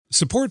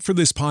Support for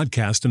this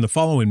podcast and the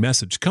following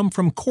message come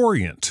from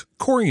Corient.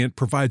 Corient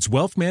provides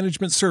wealth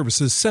management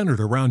services centered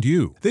around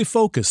you. They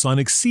focus on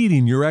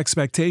exceeding your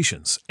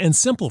expectations and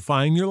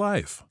simplifying your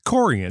life.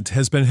 Corient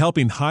has been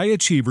helping high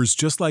achievers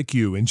just like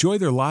you enjoy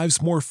their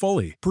lives more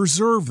fully,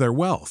 preserve their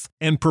wealth,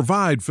 and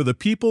provide for the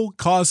people,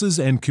 causes,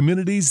 and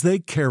communities they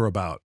care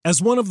about. As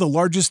one of the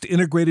largest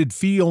integrated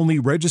fee-only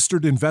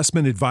registered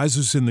investment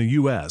advisors in the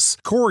U.S.,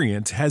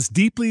 Corient has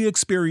deeply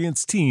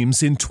experienced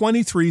teams in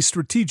 23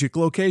 strategic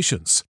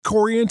locations.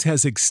 Corient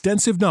has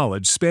extensive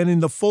knowledge spanning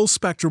the full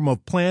spectrum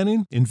of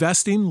planning,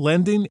 investing,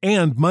 lending,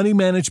 and money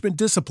management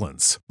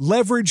disciplines.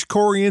 Leverage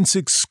Corient's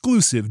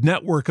exclusive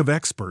network of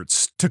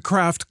experts to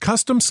craft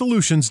custom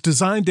solutions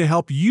designed to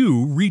help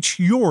you reach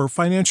your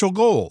financial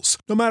goals,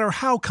 no matter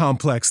how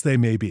complex they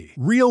may be.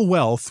 Real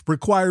wealth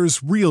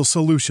requires real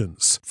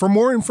solutions. For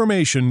more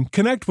information,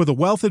 connect with a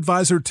wealth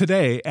advisor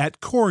today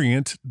at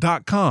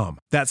Corient.com.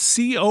 That's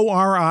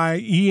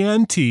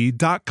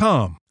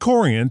Corient.com.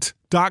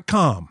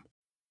 Corient.com.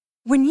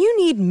 When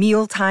you need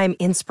mealtime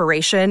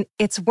inspiration,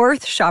 it's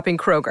worth shopping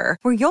Kroger,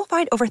 where you'll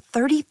find over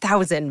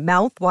 30,000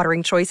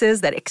 mouth-watering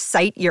choices that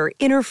excite your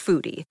inner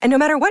foodie. And no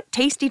matter what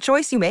tasty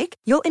choice you make,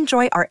 you'll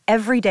enjoy our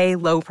everyday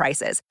low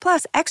prices,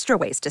 plus extra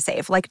ways to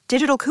save, like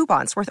digital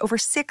coupons worth over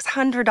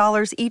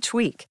 $600 each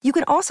week. You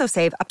can also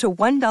save up to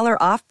 $1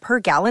 off per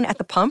gallon at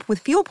the pump with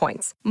fuel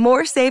points.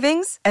 More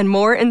savings and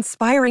more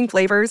inspiring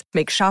flavors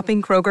make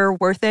shopping Kroger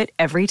worth it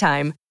every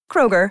time.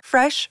 Kroger,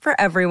 fresh for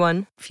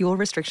everyone. Fuel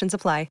restrictions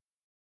apply.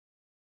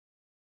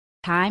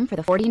 Time for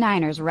the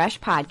 49ers Rush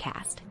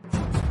Podcast.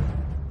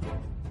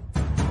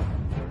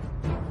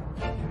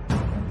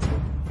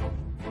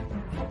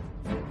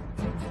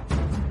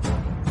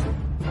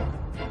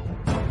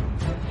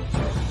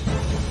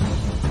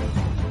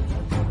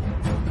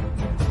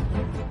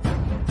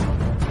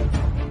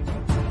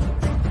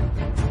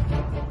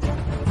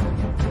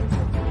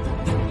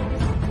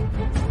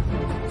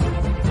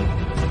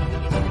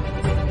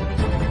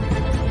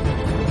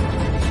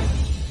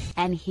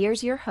 And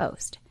here's your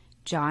host,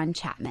 John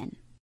Chapman.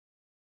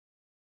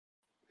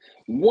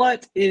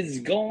 What is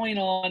going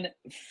on,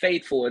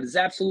 faithful? It is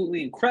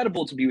absolutely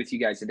incredible to be with you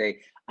guys today.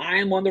 I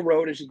am on the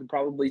road, as you can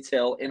probably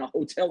tell, in a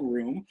hotel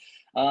room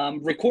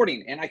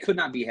recording, and I could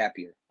not be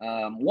happier.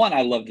 One,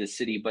 I love this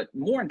city, but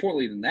more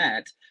importantly than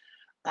that,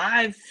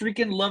 I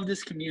freaking love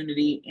this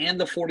community and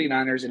the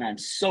 49ers, and I'm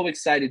so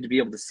excited to be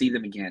able to see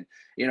them again.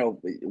 You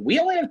know, we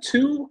only have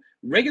 2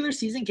 regular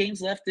season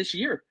games left this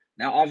year.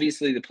 Now,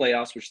 obviously, the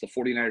playoffs, which the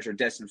 49ers are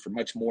destined for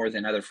much more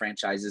than other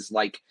franchises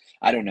like,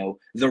 I don't know,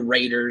 the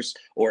Raiders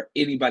or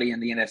anybody in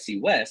the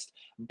NFC West.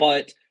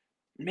 But,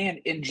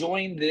 man,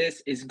 enjoying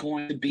this is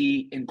going to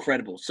be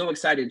incredible. So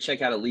excited to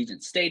check out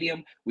Allegiant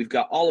Stadium. We've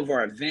got all of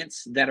our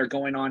events that are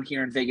going on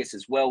here in Vegas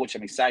as well, which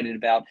I'm excited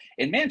about.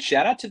 And, man,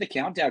 shout out to the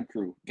Countdown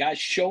crew. Guys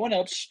showing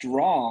up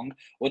strong.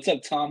 What's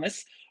up,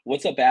 Thomas?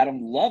 What's up,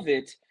 Adam? Love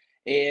it.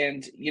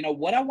 And, you know,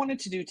 what I wanted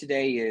to do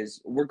today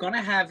is we're going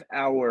to have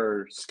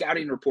our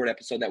scouting report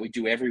episode that we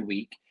do every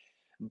week.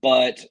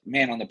 But,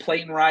 man, on the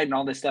plane ride and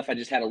all this stuff, I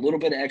just had a little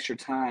bit of extra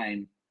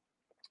time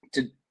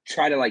to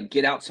try to, like,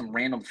 get out some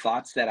random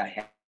thoughts that I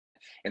had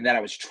and that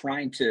I was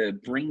trying to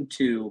bring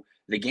to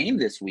the game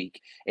this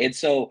week. And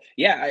so,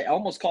 yeah, I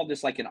almost called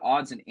this like an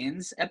odds and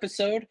ends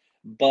episode.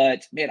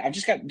 But, man,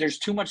 there's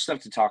too much stuff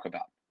to talk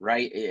about,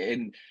 right?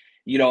 And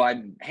you know,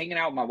 I'm hanging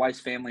out with my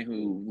wife's family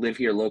who live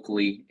here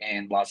locally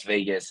in Las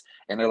Vegas,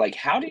 and they're like,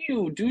 how do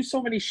you do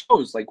so many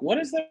shows? Like, what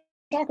is there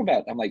to talk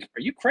about? I'm like, are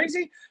you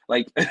crazy?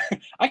 Like,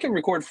 I can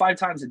record 5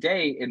 times a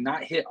day and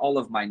not hit all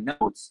of my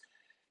notes.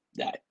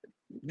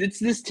 It's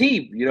this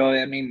team, you know,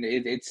 I mean,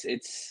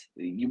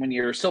 when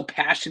you're so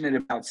passionate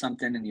about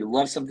something and you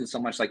love something so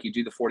much like you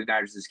do the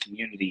 49ers, this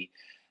community,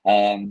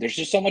 there's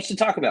just so much to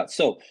talk about.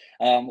 So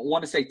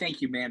want to say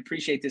thank you, man.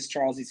 Appreciate this.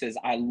 Charles, he says,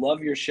 I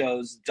love your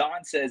shows.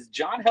 Don says,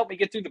 John, help me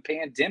get through the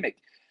pandemic.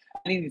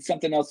 I needed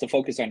something else to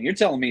focus on. You're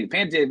telling me the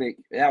pandemic,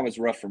 that was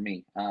rough for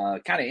me.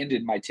 Kind of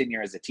ended my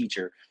tenure as a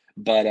teacher.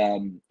 But,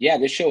 yeah,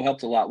 this show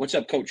helped a lot. What's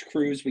up, Coach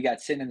Cruz? We got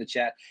Sin in the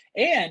chat.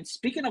 And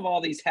speaking of all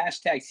these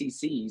hashtag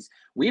CCs,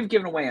 we've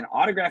given away an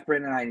autographed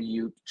Brandon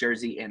Ayuk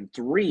jersey and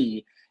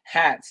 3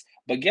 hats.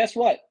 But guess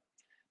what?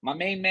 My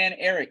main man,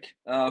 Eric,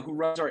 who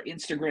runs our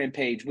Instagram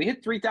page, we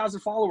hit 3,000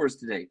 followers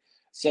today.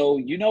 So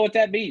you know what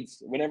that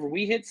means. Whenever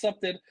we hit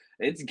something,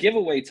 it's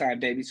giveaway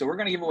time, baby. So we're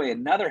going to give away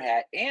another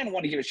hat, and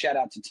want to give a shout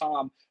out to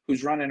Tom,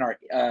 who's running our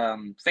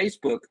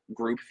Facebook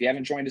group. If you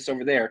haven't joined us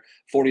over there,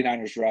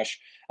 49ers Rush,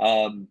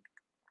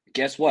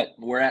 guess what?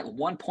 We're at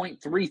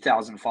 1.3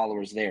 thousand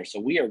followers there. So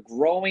we are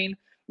growing,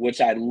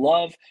 which I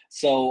love.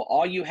 So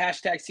all you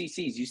hashtag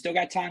CCs, you still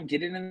got time.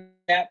 Get in the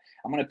chat.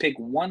 I'm going to pick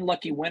one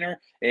lucky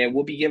winner, and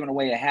we'll be giving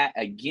away a hat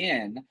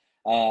again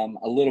a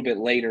little bit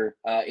later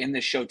in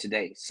this show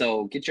today.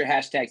 So get your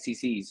hashtag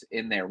CCs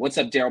in there. What's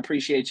up, Daryl?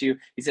 Appreciate you.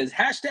 He says,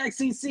 hashtag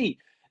CC.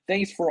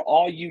 Thanks for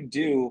all you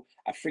do.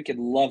 I freaking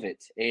love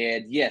it.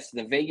 And yes,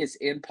 the Vegas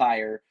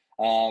Empire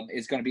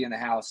is going to be in the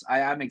house.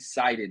 I'm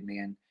excited,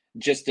 man,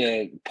 just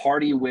to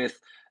party with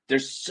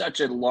there's such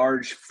a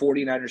large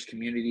 49ers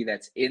community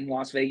that's in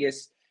Las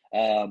Vegas.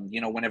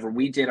 Whenever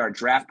we did our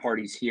draft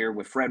parties here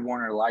with Fred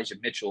Warner, Elijah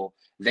Mitchell,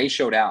 they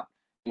showed out.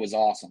 It was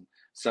awesome.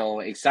 So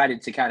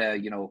excited to kind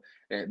of,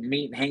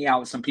 meet and hang out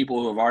with some people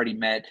who have already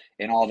met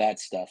and all that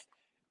stuff.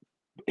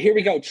 Here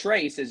we go.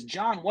 Trey says,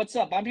 John, what's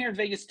up? I'm here in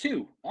Vegas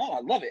too. Oh,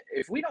 I love it.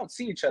 If we don't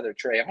see each other,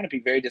 Trey, I'm going to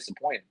be very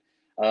disappointed.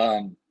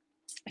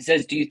 He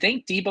says, do you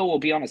think Debo will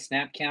be on a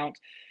snap count?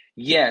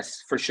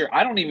 Yes, for sure.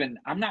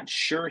 I'm not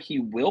sure he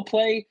will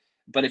play,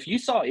 but if you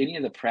saw any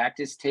of the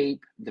practice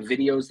tape, the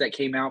videos that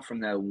came out from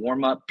the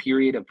warm-up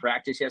period of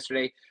practice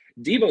yesterday,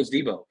 Debo's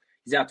Debo.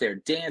 He's out there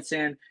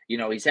dancing,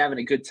 he's having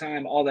a good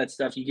time, all that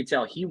stuff. You could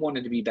tell he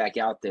wanted to be back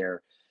out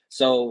there.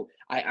 So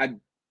I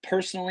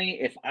personally,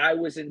 if I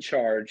was in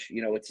charge,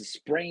 it's a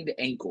sprained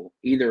ankle.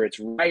 Either it's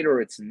right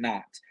or it's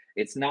not.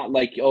 It's not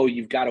like, oh,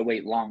 you've got to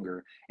wait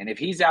longer. And if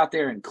he's out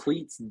there in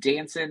cleats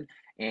dancing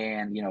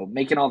and,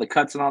 making all the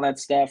cuts and all that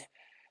stuff,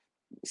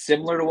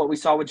 similar to what we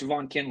saw with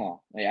Javon Kinlaw,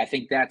 I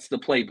think that's the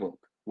playbook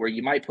where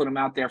you might put him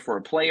out there for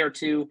a play or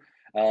two,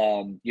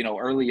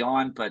 early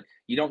on, but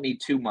you don't need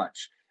too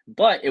much.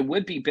 But it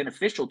would be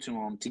beneficial to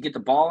him to get the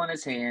ball in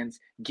his hands,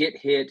 get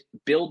hit,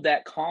 build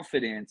that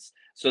confidence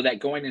so that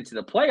going into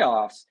the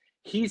playoffs,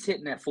 he's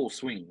hitting that full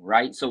swing,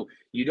 right? So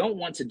you don't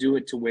want to do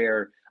it to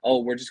where,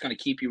 oh, we're just going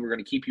to keep you, we're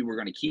going to keep you, we're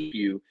going to keep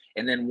you.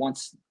 And then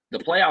once the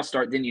playoffs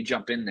start, then you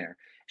jump in there.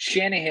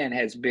 Shanahan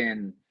has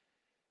been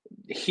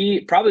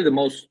probably the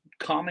most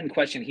common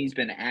question he's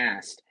been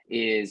asked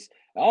is,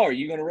 oh, are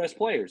you going to rest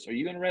players? Are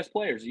you going to rest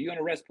players? Are you going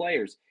to rest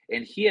players?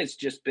 And he has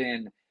just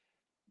been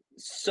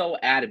so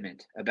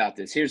adamant about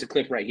this. Here's a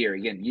clip right here.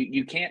 Again,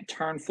 you can't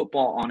turn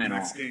football on and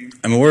off.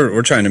 I mean,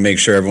 we're trying to make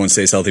sure everyone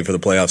stays healthy for the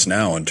playoffs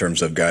now in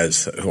terms of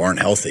guys who aren't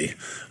healthy.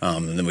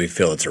 And then we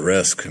feel it's a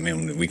risk. I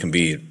mean, we can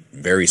be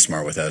very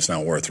smart with that. It's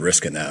not worth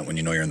risking that when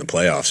you're in the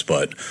playoffs.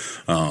 But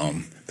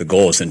the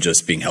goal isn't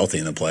just being healthy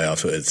in the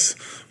playoffs.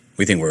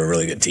 We think we're a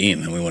really good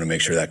team, and we want to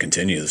make sure that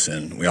continues.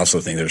 And we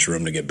also think there's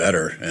room to get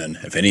better. And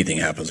if anything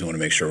happens, we want to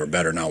make sure we're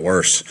better, not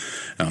worse.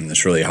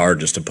 It's really hard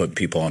just to put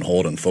people on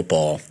hold in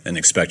football and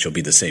expect you'll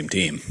be the same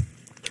team.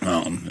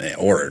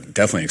 Or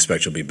definitely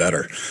expect you'll be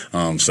better.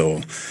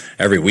 So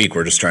every week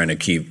we're just trying to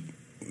keep,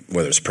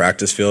 whether it's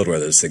practice field,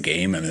 whether it's the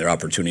game, there are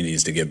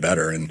opportunities to get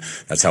better, and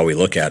that's how we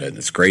look at it.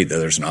 It's great that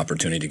there's an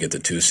opportunity to get the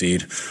 2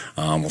 seed.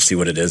 We'll see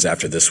what it is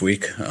after this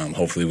week.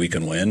 Hopefully we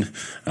can win,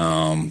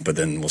 but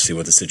then we'll see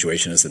what the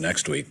situation is the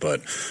next week.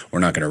 But we're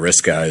not going to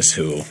risk guys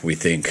who we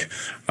think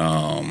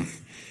are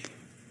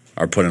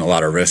putting a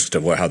lot of risk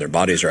to how their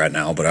bodies are at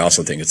now, but I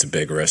also think it's a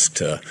big risk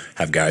to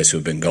have guys who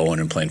have been going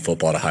and playing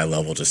football at a high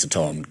level just to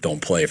tell them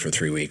don't play for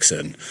 3 weeks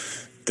and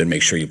then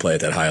make sure you play at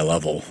that high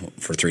level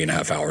for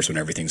 3.5 hours when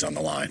everything's on the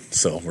line.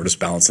 So we're just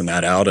balancing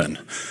that out, and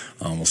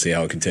we'll see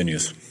how it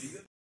continues.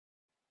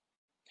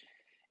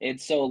 And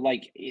so,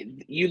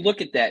 you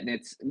look at that, and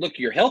it's, look,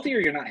 you're healthy or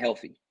you're not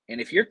healthy. And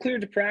if you're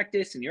cleared to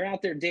practice and you're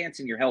out there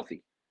dancing, you're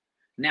healthy.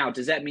 Now,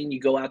 does that mean you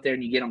go out there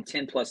and you get them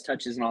 10-plus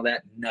touches and all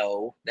that?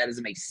 No, that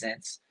doesn't make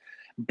sense.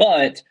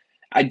 But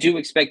I do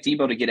expect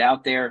Debo to get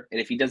out there,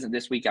 and if he doesn't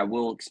this week, I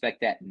will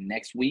expect that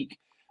next week.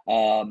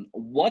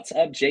 What's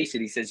up,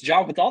 Jason? He says,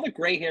 John, with all the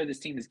gray hair this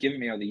team has given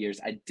me over the years,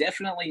 I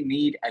definitely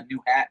need a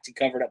new hat to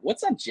cover it up.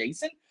 What's up,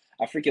 Jason?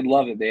 I freaking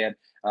love it, man.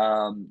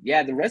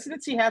 The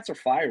residency hats are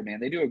fire,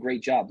 man. They do a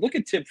great job. Look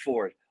at Tim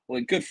Ford.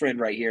 Well, a good friend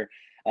right here.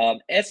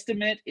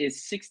 Estimate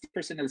is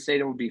 60% of the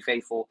stadium will be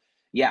faithful.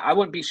 Yeah, I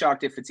wouldn't be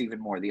shocked if it's even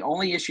more. The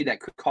only issue that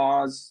could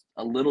cause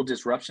a little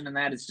disruption in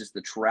that is just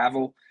the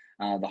travel,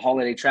 the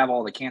holiday travel,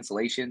 all the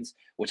cancellations,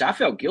 which I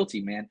felt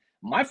guilty, man.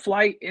 My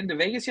flight into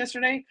Vegas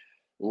yesterday,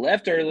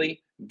 left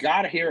early,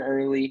 got here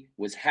early,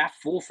 was half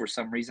full for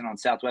some reason on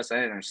Southwest. I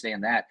didn't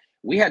understand that.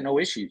 We had no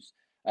issues.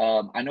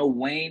 I know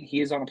Wayne,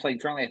 he is on a plane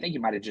currently. I think he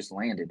might have just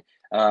landed.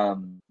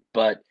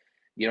 But,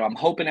 I'm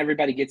hoping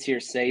everybody gets here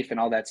safe and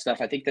all that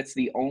stuff. I think that's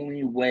the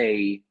only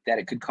way that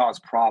it could cause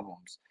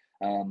problems.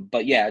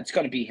 But, yeah, it's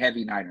going to be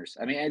heavy Niners.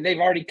 I mean, and they've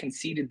already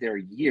conceded their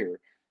year,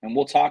 and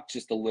we'll talk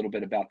just a little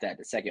bit about that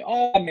in a second.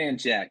 Oh, man,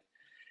 Jack.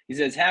 He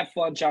says, have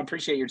fun, John.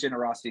 Appreciate your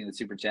generosity in the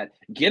super chat.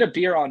 Get a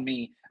beer on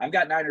me. I've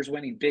got Niners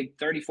winning big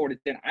 34-10.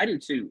 I do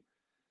too.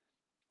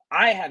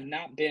 I have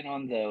not been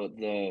on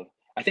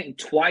I think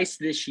twice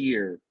this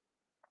year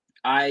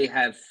I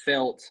have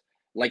felt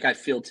like I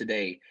feel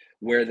today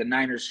where the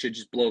Niners should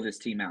just blow this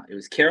team out. It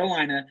was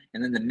Carolina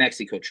and then the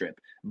Mexico trip.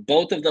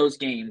 Both of those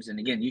games, and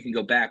again, you can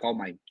go back. All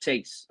my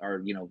takes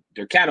are,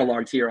 they're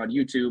cataloged here on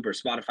YouTube or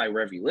Spotify,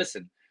 wherever you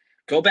listen.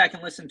 Go back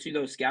and listen to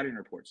those scouting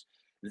reports.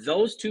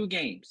 Those 2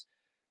 games,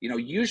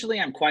 usually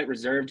I'm quite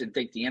reserved and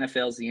think the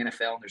NFL is the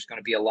NFL and there's going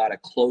to be a lot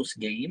of close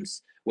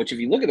games, which if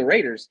you look at the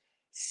Raiders,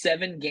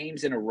 7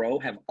 games in a row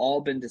have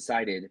all been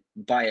decided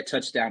by a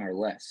touchdown or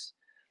less.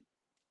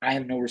 I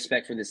have no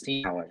respect for this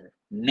team, however.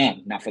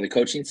 None. Not for the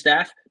coaching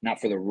staff, not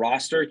for the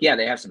roster. Yeah,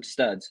 they have some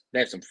studs. They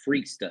have some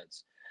freak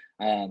studs.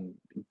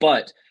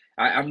 But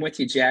I'm with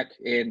you, Jack,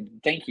 and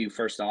thank you,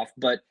 first off.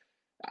 But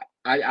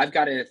I've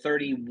got a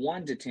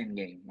 31-10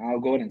 game. I'll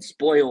go ahead and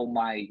spoil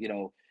my,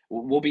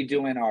 we'll be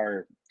doing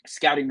our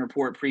scouting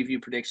report,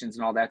 preview predictions,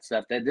 and all that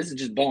stuff. That this is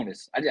just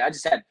bonus. I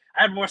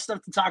had more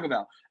stuff to talk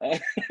about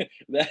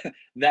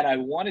that I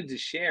wanted to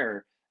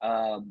share.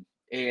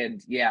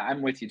 And yeah,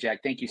 I'm with you,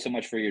 Jack. Thank you so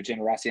much for your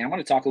generosity. I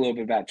want to talk a little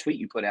bit about a tweet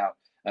you put out,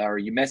 or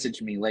you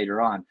messaged me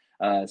later on.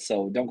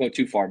 So don't go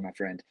too far, my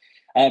friend.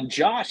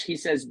 Josh, he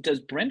says,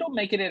 does Brendel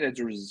make it as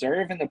a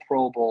reserve in the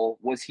Pro Bowl?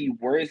 Was he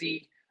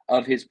worthy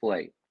of his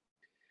play?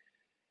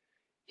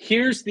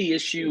 Here's the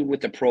issue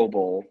with the Pro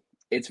Bowl.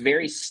 It's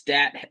very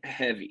stat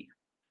heavy.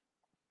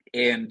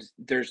 And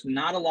there's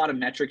not a lot of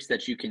metrics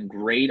that you can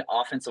grade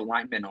offensive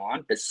linemen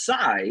on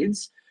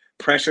besides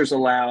pressures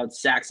allowed,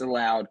 sacks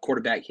allowed,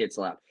 quarterback hits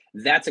allowed.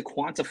 That's a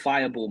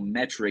quantifiable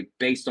metric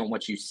based on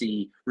what you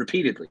see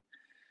repeatedly.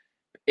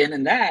 And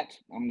in that,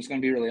 I'm just going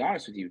to be really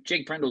honest with you,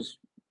 Jake Brendel's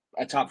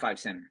a top 5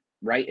 center,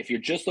 right? If you're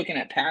just looking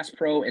at pass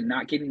pro and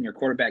not getting your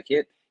quarterback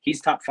hit,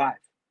 he's top 5.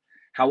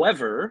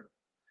 However,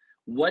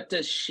 what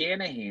does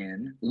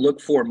Shanahan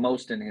look for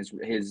most in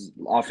his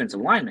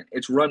offensive lineman?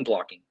 It's run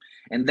blocking.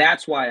 And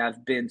that's why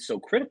I've been so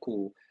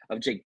critical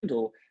of Jake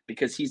Brendel,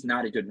 because he's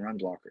not a good run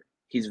blocker.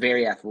 He's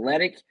very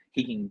athletic.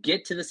 He can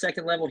get to the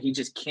second level. He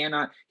just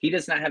cannot. He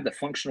does not have the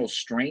functional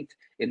strength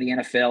in the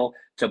NFL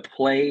to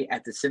play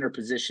at the center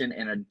position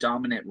in a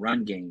dominant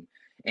run game.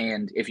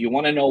 And if you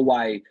want to know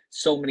why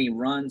so many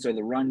runs or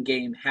the run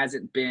game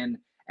hasn't been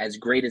as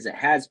great as it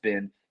has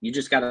been, you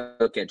just got to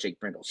look at Jake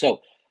Brendel. So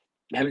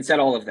having said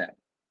all of that,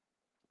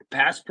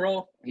 pass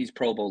pro, he's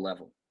Pro Bowl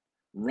level.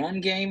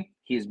 Run game,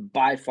 he is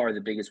by far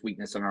the biggest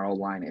weakness on our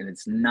O-line, and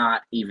it's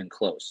not even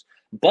close.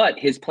 But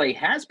his play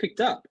has picked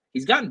up.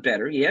 He's gotten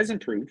better. He has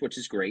improved, which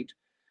is great.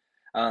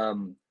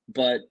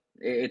 But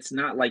it's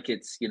not like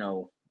it's,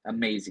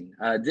 amazing.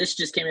 This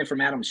just came in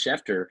from Adam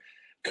Schefter.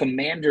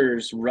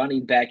 Commanders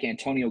running back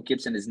Antonio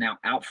Gibson is now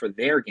out for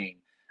their game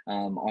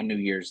on New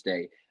Year's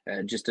Day.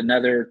 Just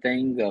another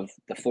thing of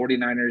the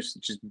 49ers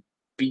just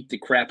beat the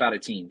crap out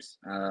of teams.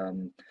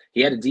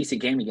 He had a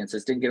decent game against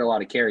us, didn't get a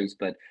lot of carries,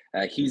 but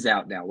he's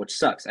out now, which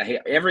sucks.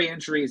 Every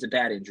injury is a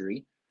bad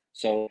injury.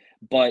 So,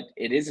 but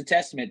it is a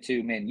testament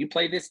to, man, you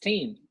play this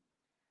team,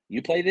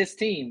 it's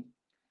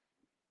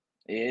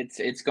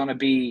gonna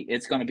be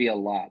a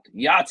lot.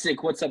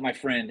 Yatsik, what's up, my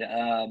friend?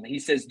 He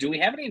says, do we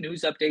have any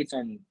news updates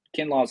on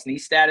Kinlaw's knee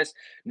status?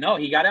 No,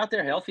 he got out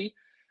there healthy.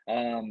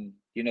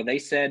 They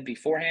said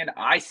beforehand,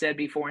 I said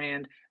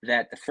beforehand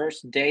that the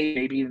first day,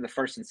 maybe even the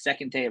first and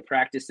second day of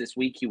practice this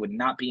week, he would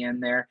not be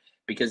in there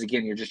because,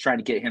 again, you're just trying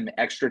to get him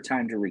extra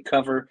time to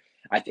recover.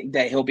 I think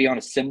that he'll be on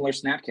a similar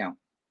snap count,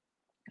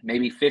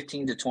 maybe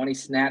 15 to 20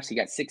 snaps. He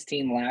got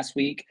 16 last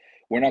week.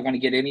 We're not going to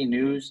get any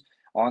news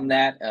on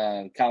that.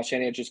 Kyle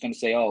Shanahan just going to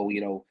say,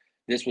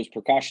 this was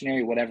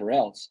precautionary, whatever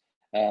else.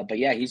 But,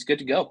 yeah, he's good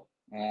to go.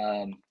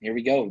 Here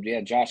we go.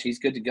 Yeah, Josh, he's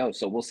good to go.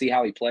 So we'll see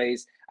how he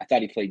plays. I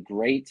thought he played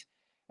great.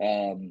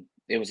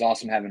 It was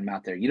awesome having him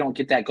out there. You don't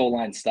get that goal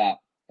line stop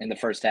in the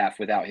first half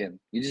without him.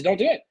 You just don't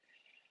do it.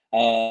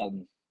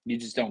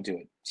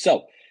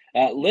 So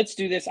let's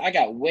do this. I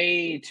got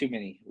way too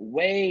many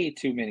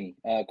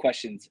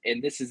questions,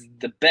 and this is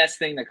the best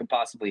thing that could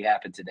possibly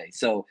happen today.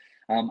 So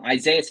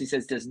Isaiah, he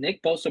says, does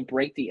Nick Bosa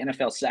break the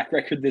NFL sack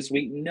record this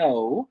week?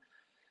 No,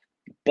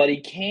 but he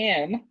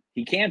can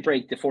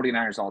break the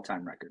 49ers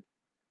all-time record,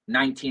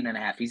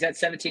 19.5. He's at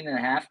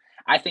 17.5.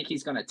 I think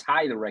he's going to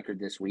tie the record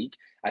this week.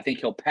 I think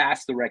he'll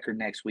pass the record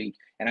next week,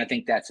 and I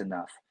think that's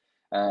enough.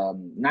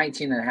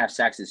 19.5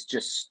 sacks is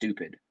just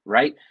stupid,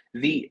 right?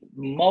 The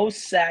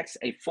most sacks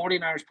a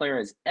 49ers player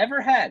has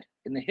ever had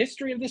in the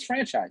history of this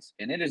franchise,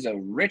 and it is a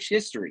rich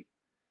history,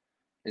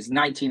 is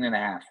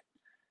 19.5.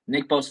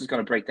 Nick Bosa is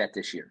going to break that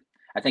this year.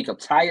 I think he'll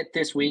tie it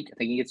this week. I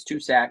think he gets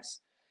 2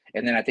 sacks,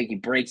 and then I think he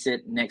breaks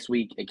it next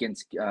week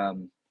against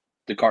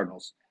the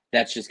Cardinals.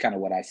 That's just kind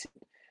of what I see.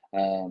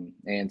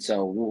 And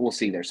so we'll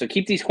see there. So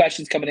keep these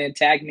questions coming in.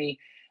 Tag me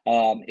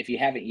if you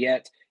haven't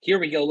yet. Here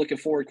we go. Looking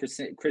forward,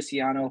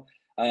 Cristiano.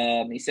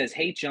 He says,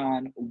 "Hey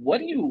John,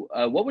 what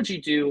would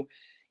you do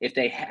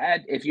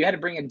if you had to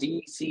bring a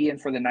DC in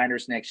for the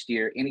Niners next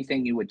year?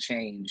 Anything you would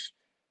change?"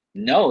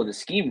 No, the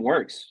scheme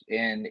works,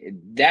 and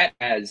that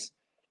has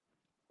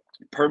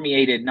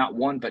permeated not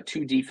one but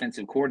 2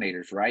 defensive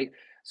coordinators, right?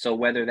 So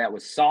whether that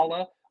was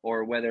Saleh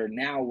or whether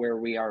now where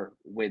we are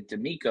with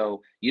DeMeco,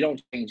 you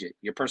don't change it.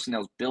 Your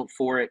personnel's built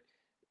for it.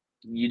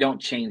 You don't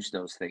change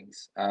those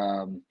things.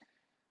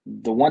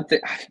 The one thing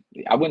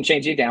I wouldn't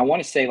change anything. I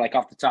want to say, like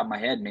off the top of my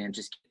head, man,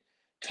 just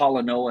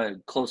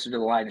Talanoa closer to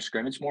the line of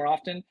scrimmage more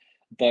often.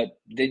 But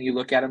then you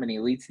look at him and he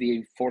leads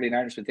the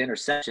 49ers with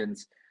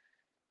interceptions.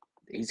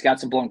 He's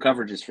got some blown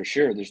coverages for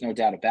sure. There's no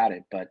doubt about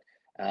it. But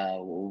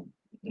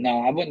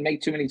no, I wouldn't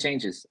make too many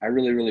changes. I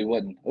really, really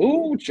wouldn't.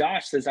 Oh,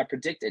 Josh says, I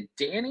predict a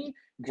Danny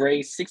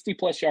Gray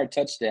 60-plus yard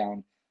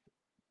touchdown.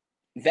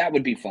 That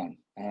would be fun.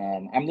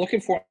 I'm looking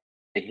for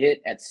a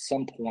hit at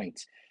some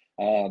point.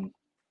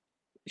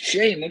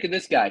 Shane, look at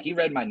this guy. He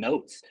read my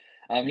notes.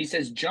 He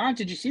says, John,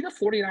 did you see the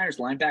 49ers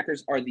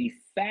linebackers are the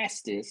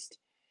fastest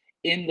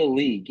in the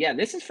league? Yeah,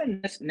 this is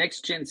from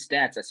Next Gen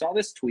Stats. I saw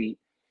this tweet,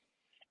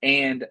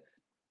 and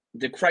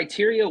The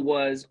criteria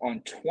was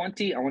on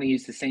 20. I want to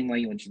use the same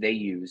language they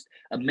used,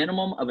 a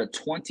minimum of a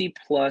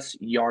 20-plus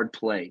yard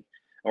play,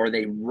 or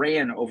they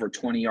ran over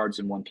 20 yards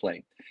in one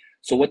play.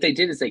 So what they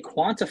did is they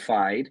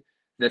quantified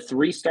the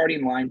 3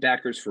 starting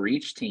linebackers for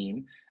each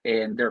team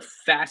and their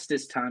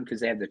fastest time, because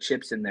they have the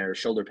chips in their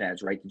shoulder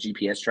pads, right? The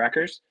GPS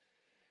trackers.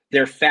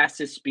 Their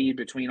fastest speed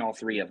between all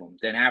 3 of them,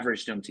 then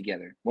averaged them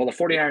together. Well, the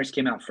 49ers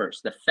came out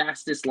first, the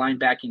fastest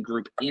linebacking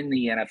group in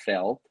the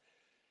NFL.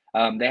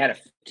 They had a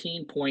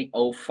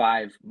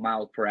 15.05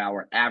 miles per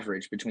hour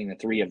average between the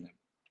 3 of them.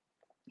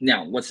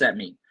 Now, what's that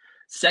mean?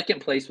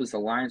 Second place was the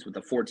Lions with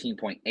a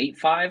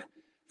 14.85.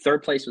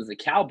 Third place was the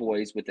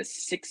Cowboys with a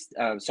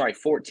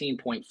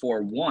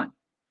 14.41.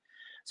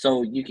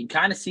 So you can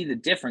kind of see the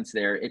difference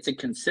there. It's a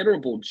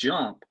considerable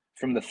jump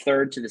from the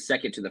third to the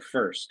second to the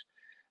first.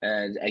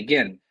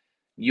 Again,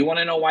 you want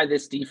to know why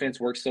this defense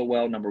works so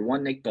well. Number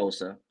 1, Nick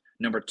Bosa.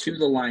 Number 2,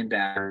 the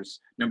linebackers.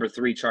 Number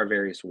 3,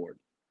 Charvarius Ward.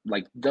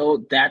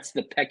 Though that's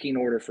the pecking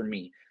order for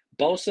me.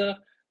 Bosa,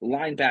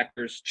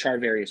 linebackers,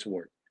 Charvarius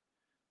Ward.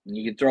 And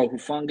you can throw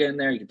Hufanga in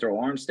there. You can throw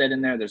Armstead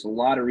in there. There's a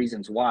lot of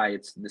reasons why.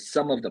 It's the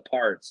sum of the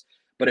parts.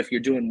 But if you're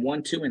doing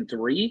 1, 2, and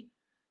 3,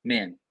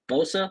 man,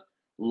 Bosa,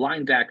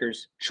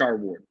 linebackers, Char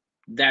Ward.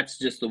 That's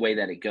just the way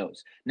that it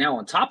goes. Now,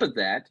 on top of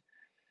that,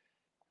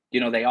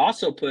 they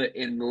also put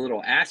in the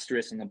little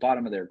asterisk in the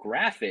bottom of their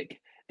graphic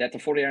that the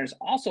 49ers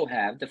also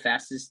have the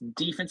fastest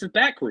defensive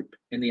back group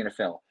in the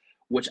NFL,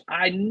 which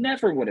I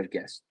never would have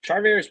guessed.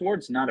 Charvarius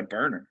Ward's not a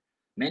burner.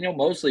 Manuel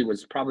Mosley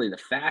was probably the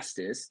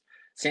fastest.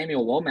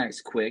 Samuel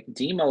Womack's quick.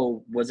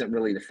 Demo wasn't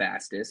really the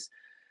fastest.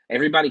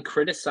 Everybody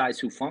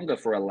criticized Hufanga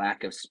for a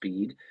lack of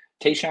speed.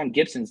 Tayshaun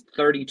Gibson's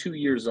 32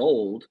 years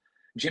old.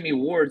 Jimmy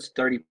Ward's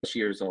 30 plus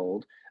years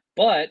old.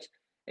 But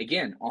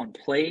again, on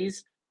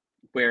plays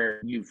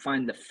where you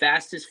find the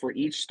fastest for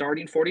each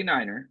starting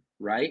 49er,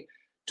 right?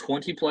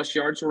 20 plus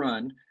yards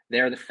run,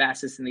 they're the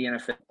fastest in the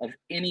NFL of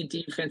any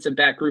defensive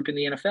back group in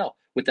the NFL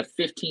with a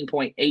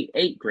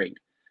 15.88 grade.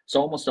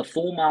 So almost a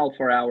full mile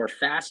per hour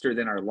faster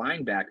than our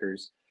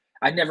linebackers.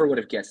 I never would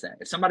have guessed that.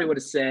 If somebody would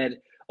have said,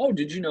 oh,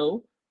 did you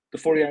know the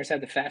 49ers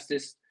have the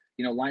fastest,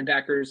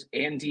 linebackers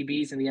and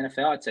DBs in the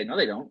NFL? I'd say, no,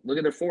 they don't. Look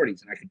at their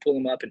 40s. And I can pull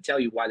them up and tell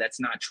you why that's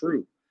not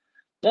true.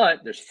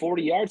 But there's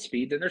 40-yard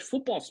speed, then there's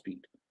football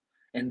speed.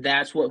 And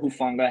that's what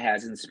Hufanga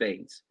has in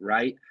spades,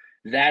 right?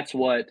 That's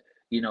what,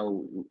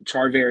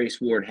 Charvarius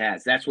Ward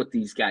has. That's what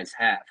these guys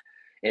have.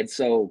 And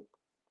so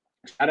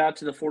shout out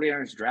to the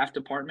 49ers draft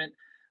department,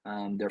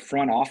 their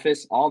front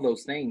office, all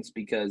those things,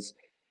 because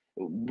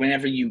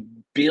whenever you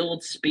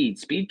build speed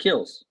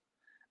kills.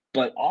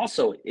 But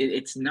also,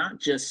 it's not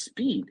just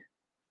speed.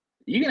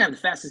 You can have the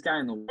fastest guy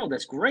in the world.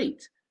 That's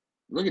great.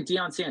 Look at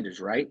Deion Sanders,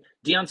 right?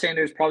 Deion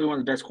Sanders, probably one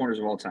of the best corners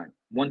of all time.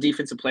 Won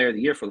Defensive Player of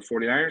the Year for the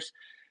 49ers.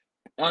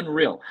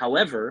 Unreal.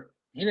 However,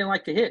 he didn't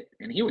like to hit.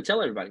 And he would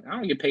tell everybody, I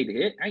don't get paid to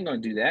hit. I ain't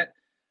going to do that.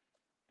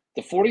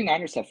 The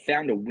 49ers have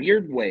found a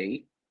weird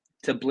way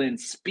to blend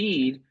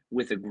speed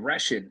with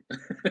aggression.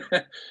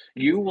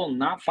 You will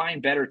not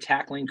find better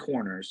tackling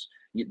corners.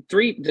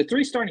 The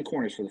 3 starting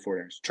corners for the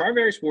 49ers,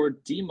 Charvarius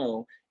Ward,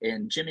 Demo,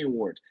 and Jimmy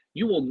Ward.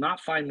 You will not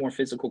find more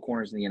physical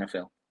corners in the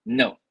NFL.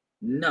 No,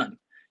 none.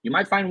 You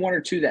might find 1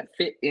 or 2 that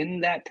fit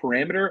in that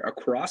parameter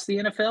across the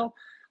NFL.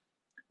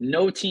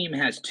 No team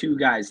has 2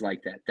 guys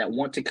like that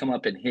want to come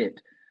up and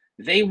hit.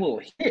 They will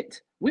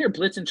hit. We are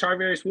blitzing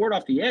Charvarius Ward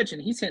off the edge,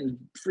 and he's hitting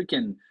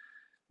freaking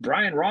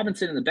Brian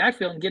Robinson in the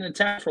backfield and getting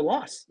attacked for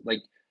loss.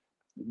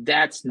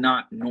 That's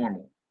not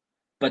normal.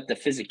 But the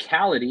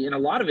physicality, and a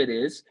lot of it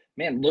is,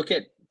 man, look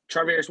at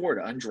Charvarius Ward,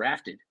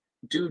 undrafted.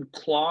 Dude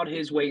clawed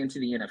his way into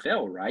the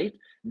NFL, right?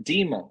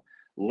 Demo,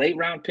 late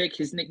round pick.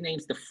 His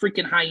nickname's the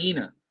freaking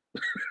hyena.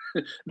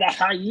 The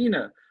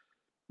hyena.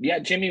 Yeah,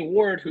 Jimmy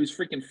Ward, who's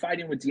freaking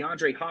fighting with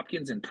DeAndre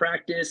Hopkins in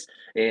practice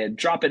and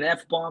dropping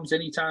F-bombs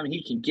anytime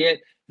he can get.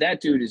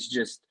 That dude is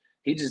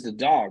he's just a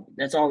dog.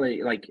 That's all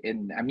they like.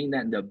 And I mean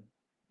that in the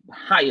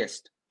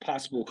highest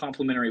possible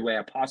complimentary way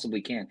I possibly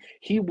can.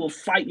 He will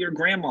fight your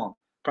grandma.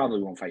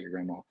 Probably won't fight your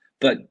grandma,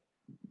 but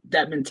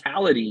that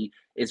mentality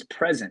is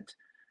present.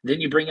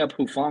 Then you bring up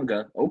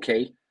Hufanga.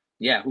 Okay,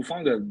 yeah,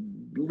 Hufanga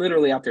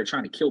literally out there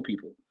trying to kill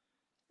people.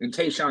 And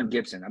Tayshaun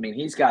Gibson, I mean,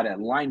 he's got a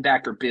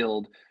linebacker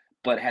build,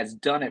 but has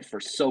done it for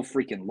so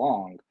freaking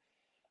long.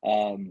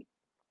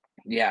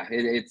 Yeah,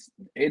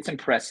 it's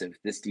impressive,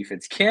 this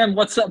defense. Kim,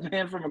 what's up,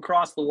 man, from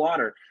across the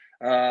water?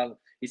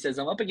 He says,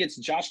 I'm up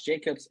against Josh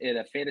Jacobs in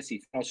a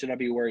fantasy final. Should I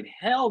be worried?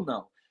 Hell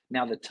no.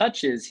 Now, the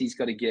touches he's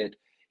probably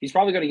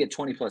going to get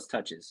 20-plus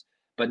touches.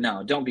 But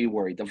no, don't be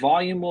worried. The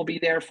volume will be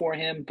there for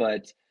him,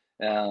 but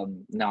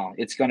no,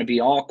 it's going to be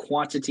all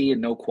quantity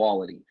and no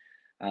quality.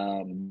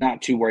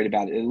 Not too worried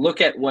about it.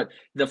 Look at what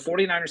the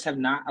 49ers have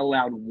not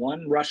allowed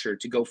one rusher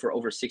to go for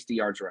over 60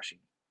 yards rushing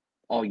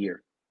all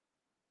year.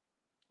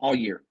 All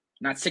year.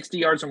 Not 60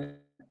 yards or more.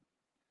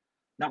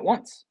 Not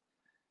once.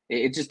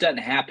 It just doesn't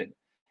happen.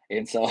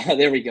 And so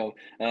there we go.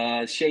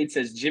 Shade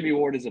says Jimmy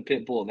Ward is a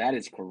pit bull. That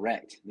is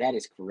correct. That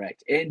is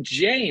correct. And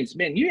James,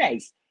 man, you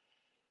guys,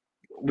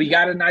 we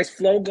got a nice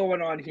flow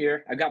going on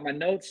here. I got my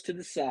notes to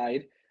the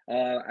side.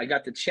 I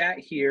got the chat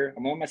here.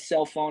 I'm on my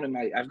cell phone and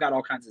I've got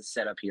all kinds of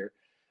setup here.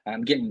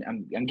 I'm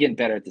getting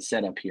better at the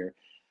setup here.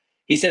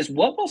 He says,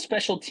 what will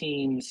special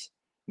teams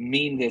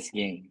mean this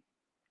game?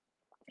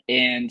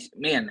 And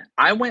man,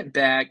 I went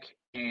back,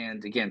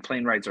 and again,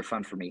 plane rides are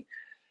fun for me.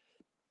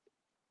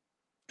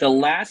 The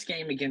last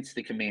game against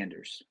the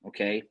Commanders,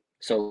 okay?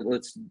 So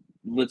let's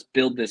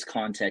build this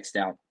context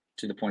out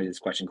to the point of this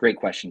question. Great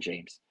question,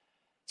 James.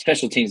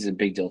 Special teams is a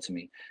big deal to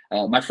me.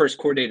 My first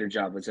coordinator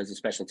job was as a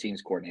special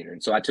teams coordinator,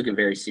 and so I took it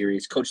very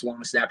serious. Coached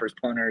long snappers,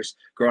 punters.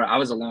 Growing up, I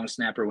was a long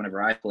snapper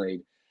whenever I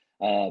played,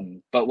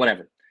 but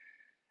whatever.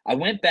 I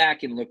went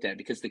back and looked at it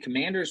because the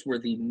Commanders were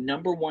the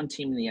number one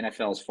team in the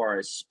NFL as far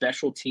as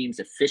special teams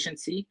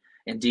efficiency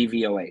and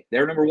DVOA.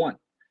 They're number one.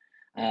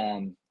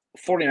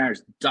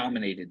 49ers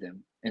dominated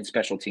them in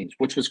special teams,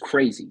 which was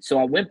crazy. So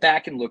I went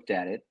back and looked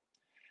at it,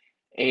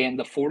 and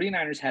the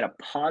 49ers had a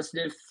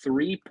positive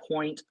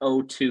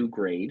 3.02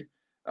 grade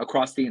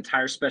across the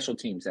entire special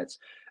teams. That's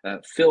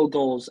field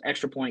goals,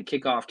 extra point,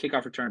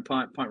 kickoff return,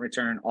 punt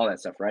return, all that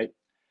stuff, right?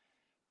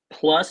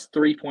 Plus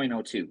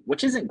 3.02,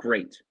 which isn't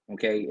great,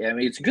 okay? I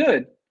mean, it's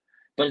good,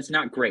 but it's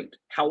not great.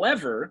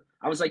 However,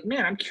 I was like,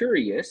 man, I'm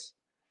curious.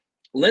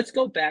 Let's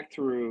go back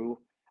through.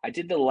 I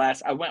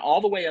went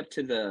all the way up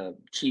to the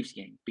Chiefs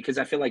game because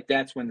I feel like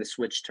that's when the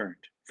switch turned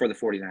for the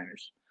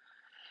 49ers.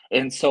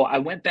 And so I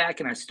went back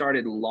and I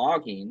started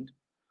logging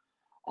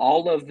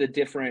all of the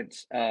different,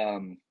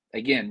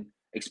 again,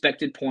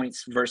 expected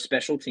points versus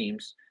special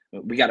teams.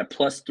 We got a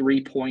plus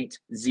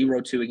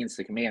 3.02 against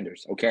the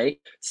Commanders, okay?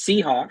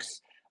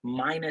 Seahawks,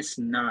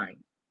 -9.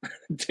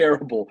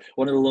 Terrible.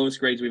 One of the lowest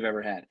grades we've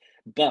ever had.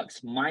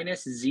 Bucks,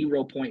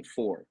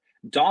 -0.4.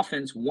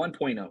 Dolphins,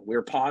 1.0. We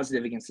were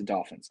positive against the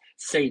Dolphins.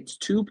 Saints,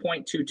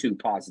 2.22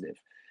 positive.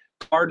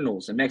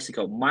 Cardinals in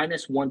Mexico,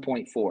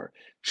 -1.4.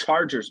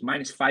 Chargers,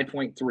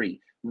 -5.3.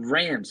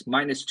 Rams,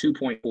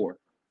 -2.4.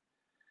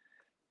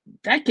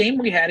 That game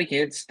we had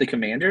against the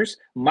Commanders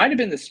might have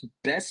been the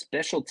best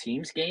special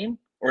teams game,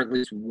 or at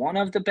least one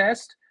of the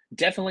best,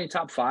 definitely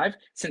top 5,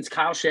 since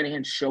Kyle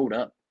Shanahan showed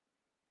up.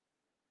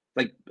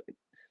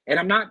 And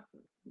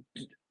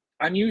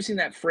I'm using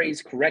that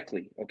phrase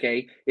correctly,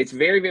 okay? It's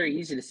very, very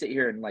easy to sit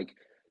here and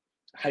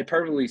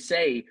hyperbole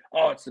say,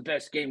 oh, it's the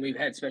best game we've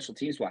had special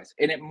teams wise.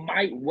 And it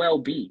might well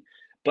be,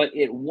 but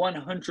it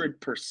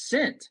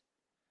 100%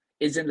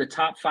 is in the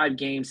top 5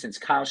 games since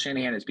Kyle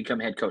Shanahan has become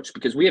head coach,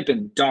 because we have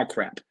been dog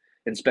crap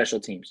in special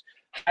teams.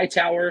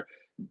 Hightower,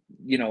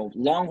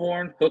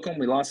 Longhorn, Hook'em,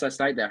 we lost last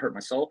night. That hurt my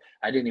soul.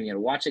 I didn't even get to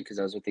watch it because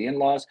I was with the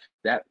in-laws.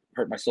 That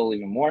hurt my soul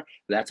even more.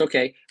 But that's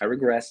okay. I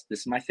regress.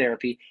 This is my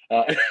therapy.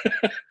 I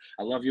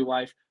love your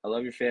wife. I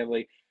love your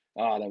family.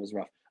 Oh, that was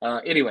rough.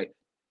 Anyway,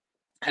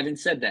 having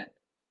said that,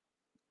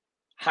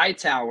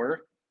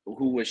 Hightower,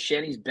 who was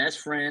Shanny's best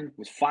friend,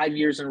 was 5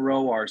 years in a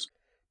row.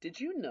 Did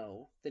you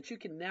know that you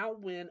can now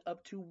win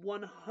up to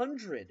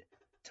 100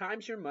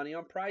 times your money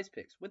on Prize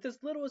Picks with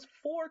as little as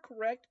 4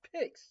 correct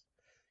picks?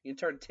 You can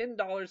turn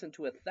 $10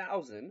 into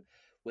 $1,000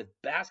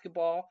 with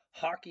basketball,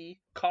 hockey,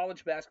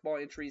 college basketball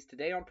entries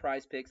today on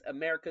Prize Picks,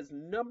 America's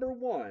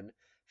 #1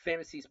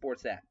 fantasy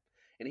sports app.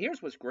 And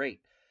here's what's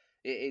great.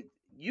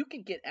 You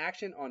can get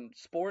action on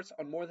sports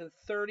on more than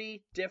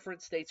 30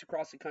 different states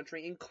across the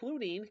country,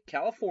 including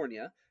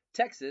California,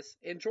 Texas,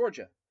 and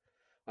Georgia.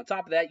 On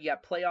top of that, you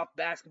got playoff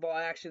basketball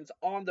actions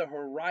on the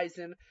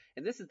horizon,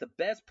 and this is the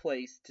best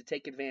place to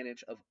take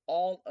advantage of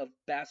all of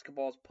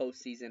basketball's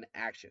postseason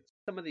actions.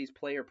 Some of these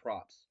player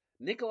props: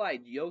 Nikolai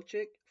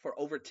Jokic for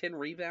over 10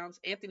 rebounds,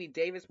 Anthony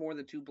Davis more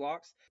than 2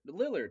 blocks,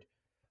 Lillard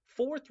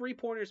 4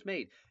 3-pointers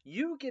made.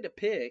 You get to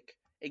pick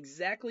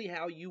exactly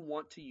how you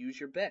want to use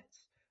your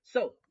bets.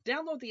 So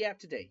download the app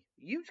today.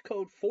 Use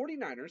code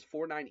 49ers,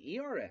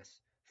 49ERS,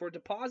 for a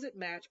deposit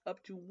match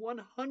up to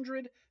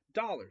 $100.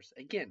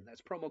 Again,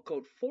 that's promo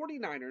code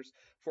 49ers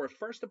for a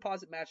first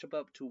deposit match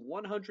up to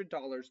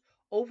 $100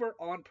 over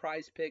on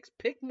Prize Picks.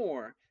 Pick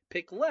more,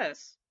 pick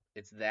less.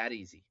 It's that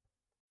easy.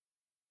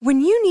 When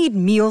you need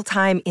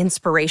mealtime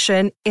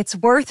inspiration, it's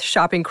worth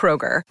shopping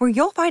Kroger, where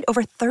you'll find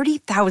over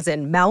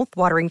 30,000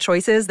 mouth-watering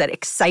choices that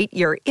excite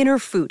your inner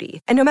foodie.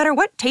 And no matter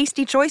what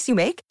tasty choice you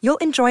make, you'll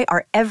enjoy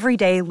our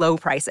everyday low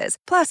prices,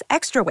 plus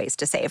extra ways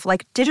to save,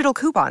 like digital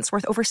coupons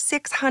worth over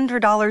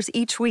 $600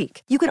 each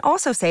week. You can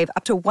also save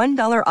up to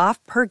 $1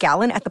 off per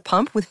gallon at the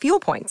pump with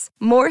fuel points.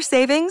 More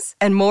savings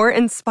and more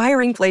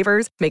inspiring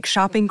flavors make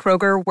shopping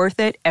Kroger worth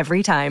it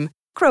every time.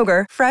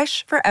 Kroger,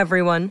 fresh for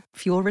everyone.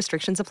 Fuel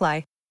restrictions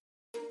apply.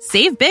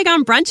 Save big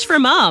on brunch for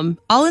mom,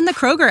 all in the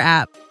Kroger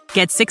app.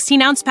 Get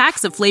 16-ounce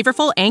packs of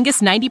flavorful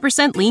Angus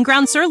 90% lean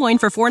ground sirloin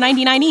for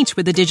 $4.99 each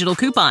with a digital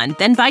coupon.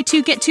 Then buy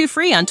 2, get 2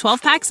 free on 12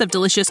 packs of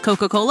delicious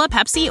Coca-Cola,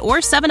 Pepsi, or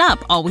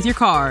 7-Up, all with your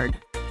card.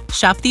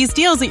 Shop these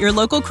deals at your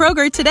local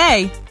Kroger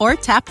today, or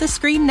tap the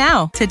screen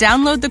now to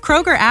download the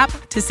Kroger app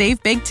to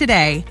save big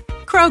today.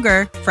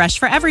 Kroger, fresh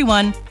for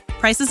everyone.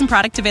 Prices and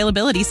product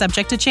availability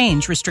subject to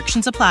change.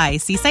 Restrictions apply.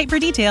 See site for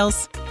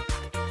details.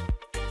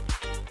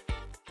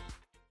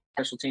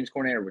 Special teams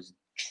coordinator was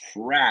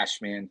trash,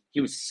 man. He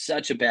was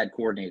such a bad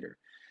coordinator.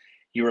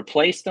 You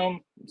replaced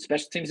them.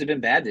 Special teams have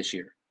been bad this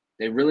year.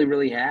 They really,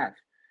 really have.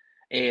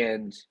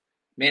 And,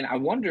 man, I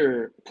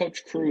wonder,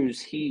 Coach Cruz,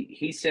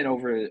 he sent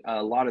over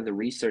a lot of the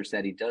research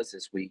that he does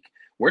this week.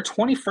 We're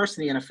 21st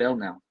in the NFL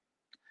now.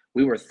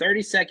 We were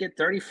 32nd,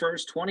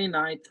 31st,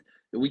 29th.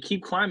 We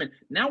keep climbing.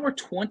 Now we're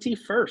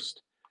 21st.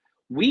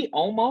 We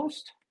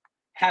almost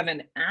have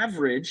an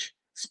average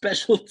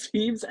special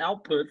teams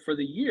output for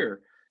the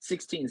year.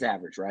 16's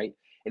average, right?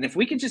 And if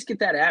we could just get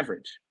that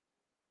average,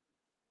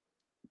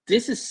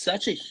 this is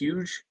such a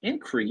huge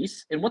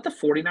increase in what the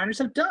 49ers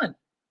have done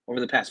over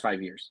the past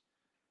 5 years.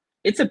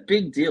 It's a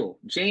big deal,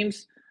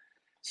 James.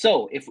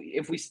 So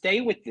if we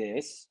stay with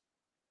this,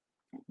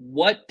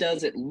 what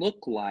does it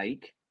look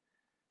like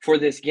for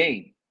this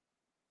game?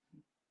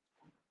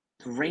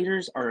 The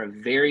Raiders are a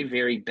very,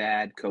 very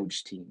bad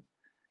coach team.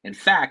 In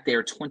fact, they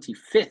are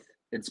 25th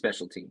in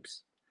special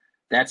teams.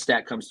 That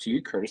stat comes to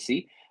you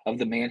courtesy of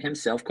the man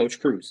himself, Coach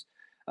Cruz,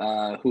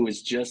 who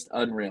is just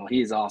unreal.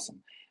 He is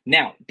awesome.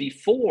 Now,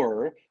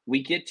 before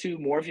we get to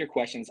more of your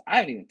questions, I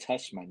haven't even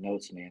touched my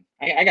notes, man.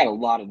 I got a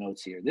lot of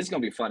notes here. This is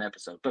going to be a fun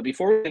episode. But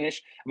before we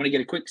finish, I'm going to get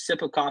a quick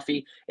sip of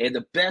coffee. And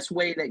the best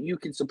way that you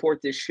can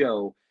support this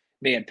show,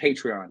 man,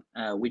 Patreon.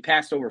 We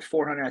passed over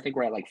 400. I think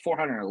we're at like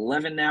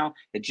 411 now.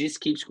 It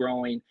just keeps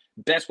growing.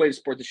 Best way to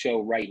support the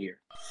show right here.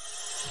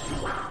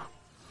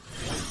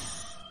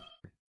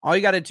 All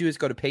you got to do is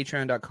go to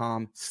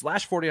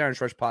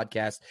patreon.com/49ers Rush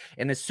Podcast.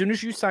 And as soon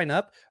as you sign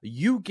up,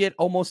 you get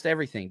almost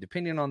everything,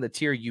 depending on the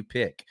tier you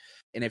pick.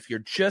 And if you're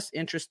just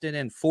interested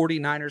in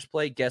 49ers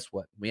play, guess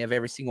what? We have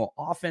every single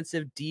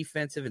offensive,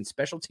 defensive, and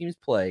special teams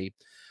play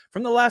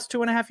from the last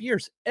 2.5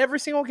 years.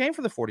 Every single game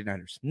for the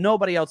 49ers.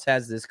 Nobody else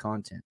has this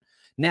content.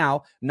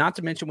 Now, not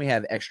to mention we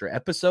have extra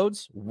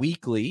episodes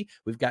weekly.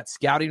 We've got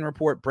scouting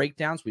report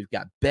breakdowns. We've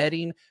got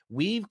betting.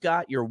 We've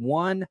got your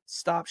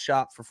one-stop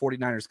shop for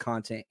 49ers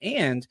content.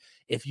 And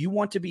if you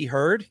want to be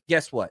heard,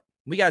 guess what?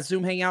 We got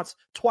Zoom Hangouts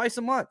twice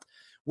a month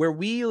where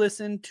we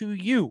listen to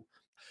you.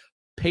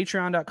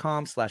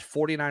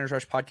 Patreon.com/49ers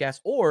Rush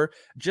Podcast, or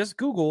just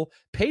Google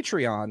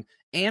Patreon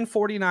and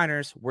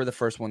 49ers. We're the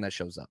first one that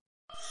shows up.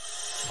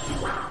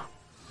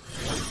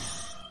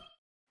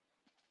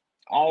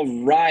 All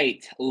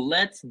right,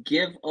 let's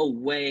give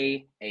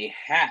away a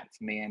hat,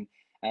 man.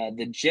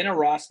 The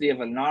generosity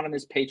of an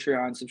anonymous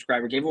Patreon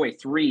subscriber gave away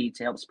 3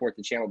 to help support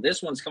the channel.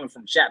 This one's coming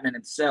from Chapman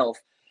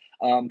himself.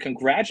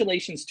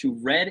 Congratulations to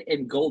Red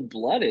and Gold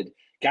Blooded.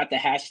 Got the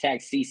hashtag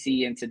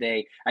CC in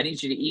today. I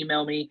need you to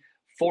email me,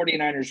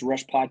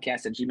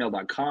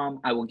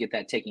 49ersrushpodcast@gmail.com. I will get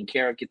that taken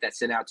care of, get that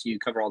sent out to you,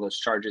 cover all those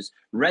charges.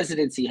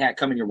 Residency hat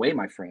coming your way,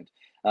 my friend.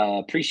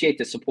 Appreciate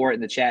the support in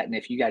the chat. And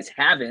if you guys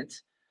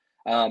haven't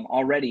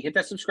already, hit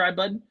that subscribe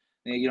button.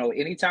 You know,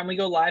 anytime we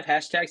go live,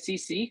 hashtag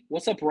CC.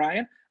 What's up,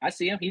 Ryan? I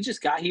see him. He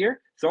just got here.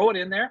 Throw it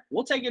in there.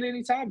 We'll take it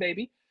anytime,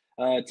 baby.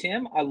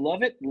 Tim, I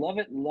love it, love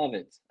it, love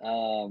it.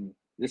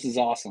 This is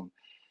awesome.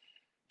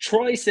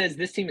 Troy says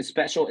this team is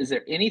special. Is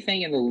there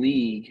anything in the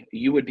league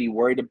you would be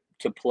worried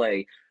to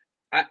play?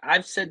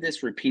 I've said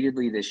this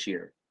repeatedly this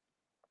year.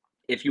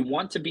 If you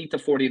want to beat the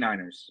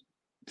 49ers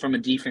from a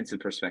defensive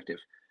perspective,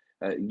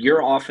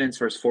 your offense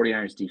versus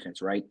 49ers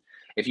defense, right?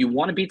 If you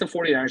want to beat the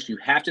 49ers, you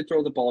have to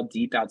throw the ball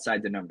deep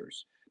outside the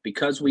numbers.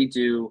 Because we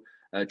do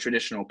a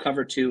traditional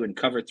cover 2 and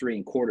cover 3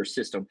 and quarter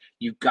system,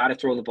 you've got to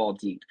throw the ball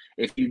deep.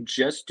 If you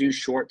just do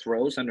short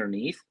throws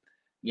underneath,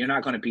 you're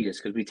not going to beat us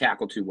because we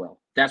tackle too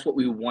well. That's what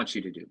we want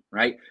you to do,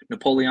 right?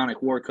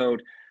 Napoleonic War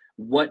Code.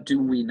 What do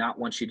we not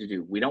want you to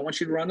do? We don't want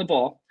you to run the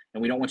ball,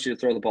 and we don't want you to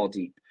throw the ball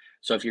deep.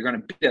 So if you're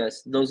going to beat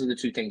us, those are the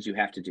 2 things you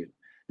have to do.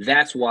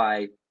 That's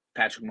why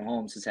Patrick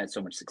Mahomes has had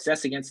so much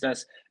success against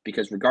us,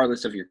 because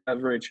regardless of your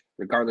coverage,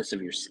 regardless of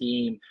your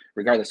scheme,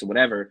 regardless of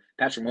whatever,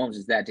 Patrick Mahomes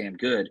is that damn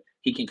good.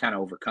 He can kind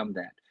of overcome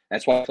that.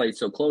 That's why I played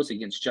so close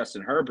against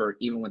Justin Herbert,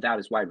 even without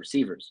his wide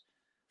receivers.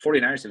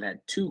 49ers have had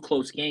 2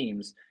 close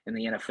games in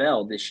the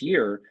NFL this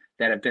year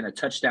that have been a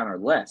touchdown or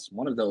less.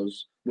 One of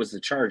those was the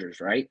Chargers,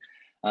 right?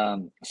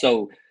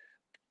 So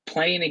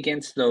playing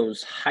against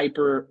those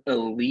hyper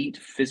elite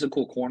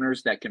physical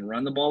corners that can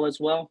run the ball as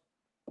well,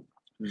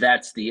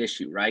 that's the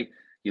issue, right?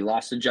 You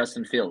lost to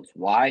Justin Fields.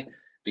 Why?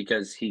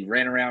 Because he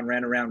ran around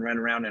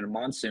in a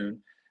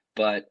monsoon.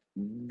 But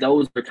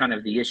those are kind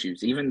of the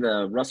issues. Even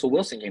the Russell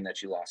Wilson game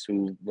that you lost,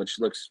 which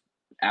looks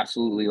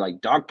absolutely like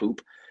dog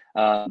poop.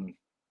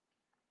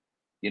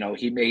 You know,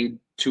 he made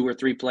 2 or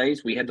 3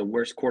 plays. We had the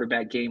worst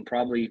quarterback game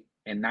probably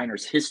in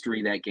Niners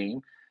history that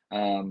game.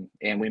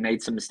 And we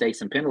made some mistakes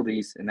and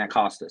penalties, and that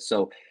cost us.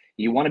 So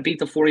you want to beat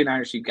the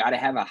 49ers, you got to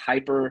have a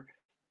hyper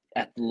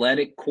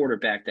athletic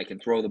quarterback that can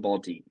throw the ball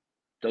deep.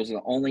 That's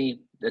the only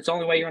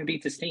way you're going to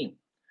beat this team.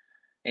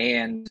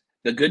 And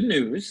the good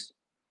news,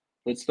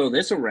 let's throw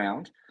this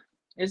around,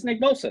 is Nick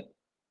Bosa.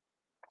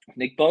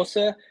 Nick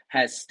Bosa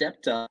has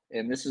stepped up,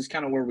 and this is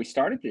kind of where we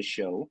started this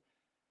show.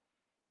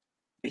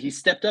 He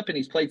stepped up and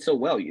he's played so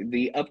well.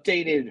 The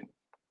updated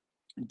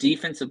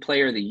defensive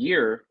player of the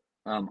year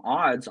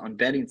odds on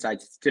betting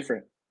sites, it's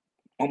different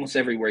almost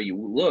everywhere you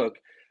look.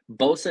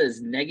 Bosa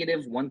is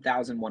negative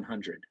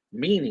 1,100,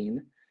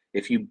 meaning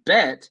if you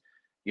bet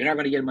you're not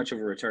going to get much of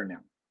a return now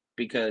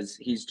because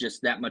he's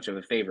just that much of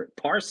a favorite.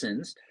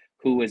 Parsons,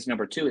 who is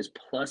number 2, is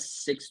plus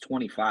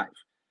 625.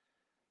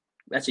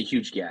 That's a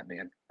huge gap,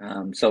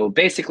 man. So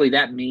basically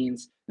that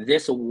means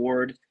this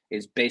award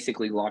is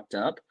basically locked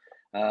up.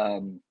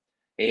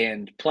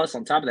 And plus,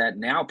 on top of that,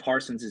 now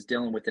Parsons is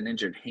dealing with an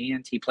injured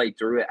hand. He played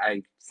through it.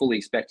 I fully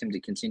expect him to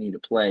continue to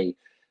play.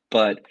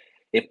 But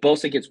if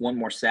Bosa gets one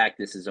more sack,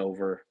 this is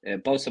over.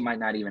 Bosa might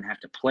not even have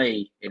to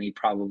play, and he'd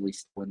probably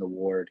still win the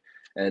award.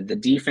 The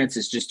defense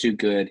is just too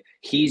good.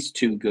 He's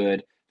too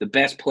good. The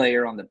best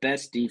player on the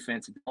best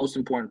defense, the most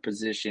important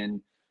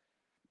position.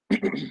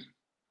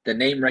 The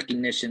name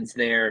recognition's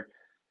there.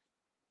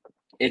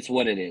 It's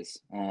what it is.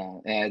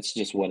 It's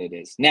just what it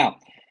is. Now,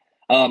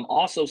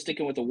 also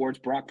sticking with awards,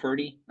 Brock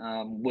Purdy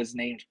was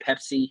named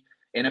Pepsi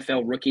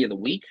NFL Rookie of the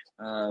Week,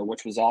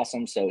 which was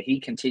awesome. So he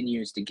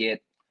continues to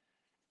get,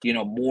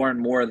 more and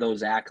more of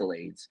those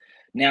accolades.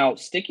 Now,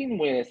 sticking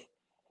with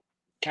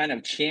kind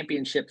of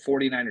championship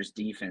 49ers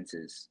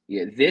defenses,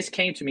 this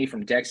came to me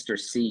from Dexter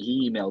C.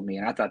 He emailed me,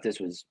 and I thought this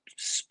was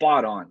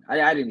spot on.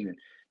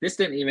 This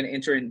didn't even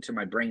enter into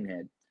my brain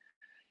head.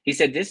 He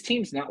said, this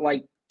team's not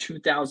like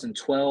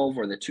 2012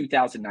 or the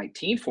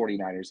 2019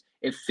 49ers.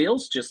 It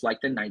feels just like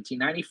the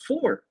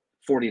 1994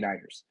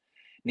 49ers.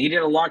 Needed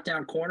a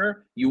lockdown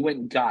corner, you went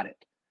and got it.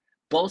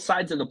 Both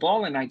sides of the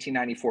ball in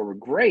 1994 were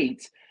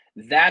great.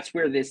 That's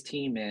where this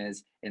team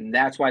is, and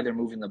that's why they're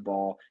moving the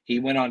ball. He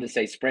went on to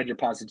say, spread your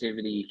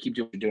positivity, keep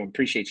doing what you're doing.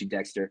 Appreciate you,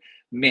 Dexter.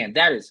 Man,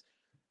 that is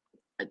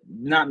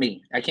not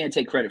me. I can't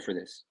take credit for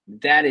this.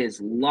 That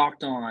is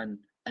locked on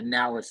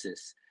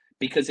analysis.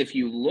 Because if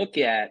you look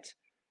at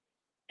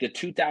the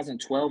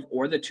 2012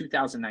 or the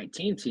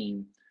 2019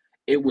 team,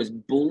 it was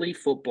bully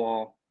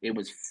football. It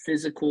was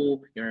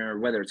physical,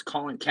 whether it's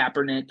Colin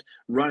Kaepernick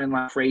running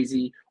like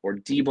crazy or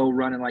Debo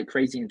running like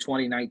crazy in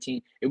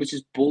 2019. It was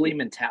just bully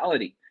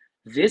mentality.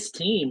 This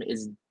team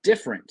is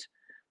different.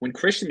 When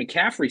Christian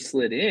McCaffrey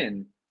slid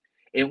in,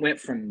 it went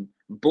from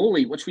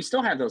bully, which we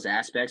still have those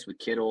aspects with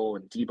Kittle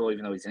and Debo,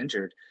 even though he's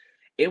injured.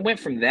 It went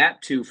from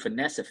that to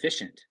finesse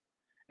efficient.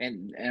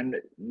 And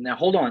now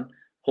hold on.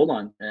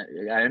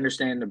 I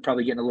understand I'm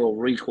probably getting a little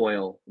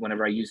recoil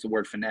whenever I use the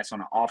word finesse on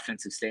an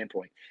offensive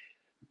standpoint.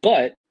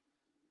 But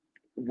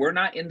we're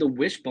not in the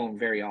wishbone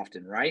very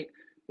often, right?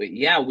 But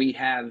yeah, we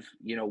have,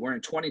 we're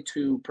in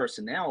 22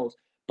 personnels,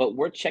 but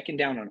we're checking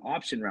down on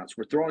option routes.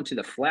 We're throwing to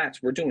the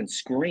flats. We're doing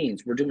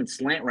screens. We're doing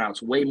slant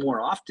routes way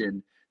more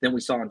often than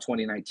we saw in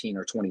 2019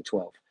 or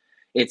 2012.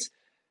 It's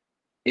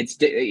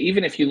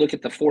even if you look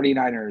at the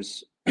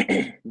 49ers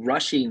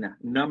rushing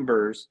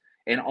numbers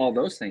and all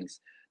those things,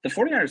 the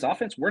 49ers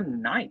offense, we're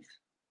 9th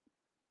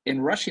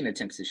in rushing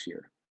attempts this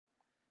year.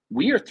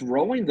 We are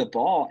throwing the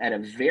ball at a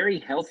very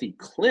healthy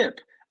clip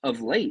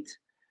of late.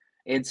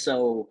 And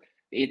so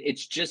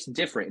it's just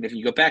different. And if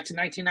you go back to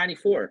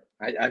 1994,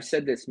 I've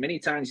said this many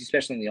times,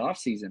 especially in the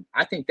offseason,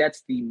 I think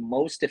that's the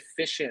most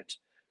efficient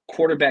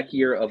quarterback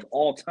year of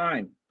all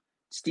time.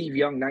 Steve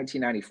Young,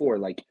 1994,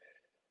 like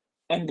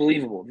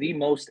unbelievable. The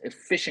most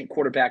efficient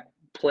quarterback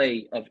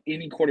play of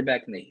any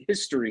quarterback in the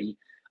history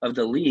of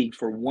the league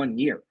for 1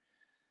 year.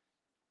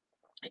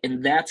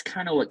 And that's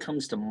kind of what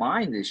comes to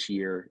mind this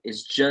year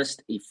is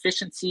just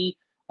efficiency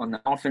on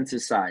the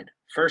offensive side.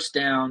 First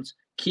downs,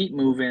 keep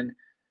moving.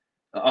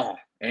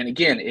 And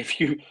again, if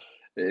you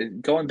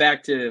going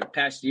back to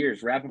past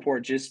years,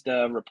 Rappaport just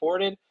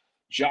reported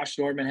Josh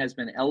Norman has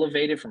been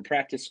elevated from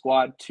practice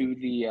squad to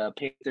the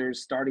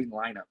Panthers starting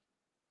lineup.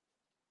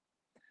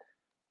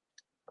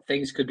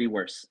 Things could be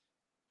worse.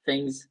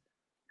 Love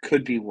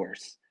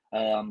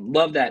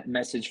that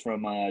message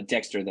from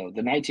Dexter, though.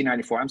 The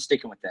 1994, I'm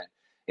sticking with that.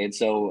 And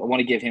so I want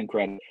to give him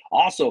credit.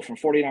 Also from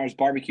 49ers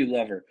Barbecue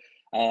Lover,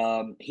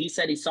 he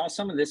said he saw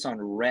some of this on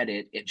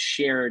Reddit and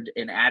shared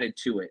and added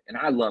to it. And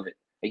I love it.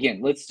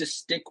 Again, let's just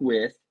stick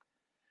with,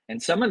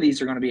 and some of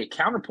these are going to be a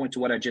counterpoint to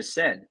what I just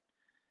said.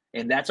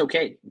 And that's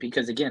okay,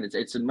 because again,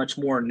 it's a much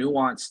more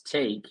nuanced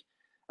take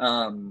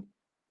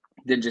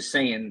than just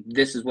saying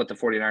this is what the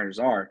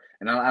 49ers are.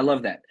 And I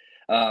love that.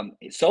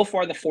 So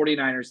far, the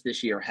 49ers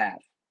this year have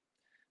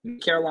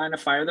Carolina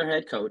fire their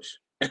head coach.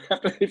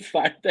 After they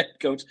fired the head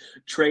coach,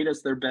 trade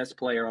us their best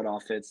player on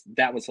offense.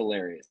 That was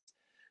hilarious.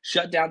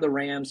 Shut down the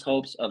Rams'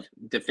 hopes of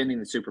defending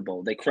the Super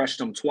Bowl. They crushed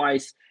them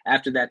twice.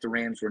 After that, the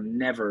Rams were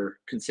never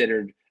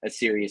considered a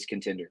serious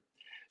contender.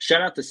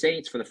 Shut out the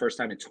Saints for the first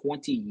time in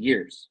 20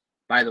 years.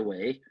 By the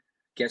way,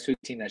 guess who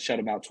team that shut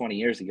them out 20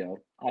 years ago?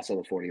 Also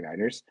the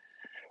 49ers.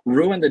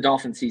 Ruined the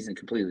Dolphins season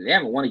completely. They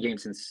haven't won a game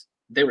since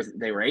they were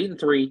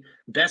 8-3,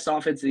 best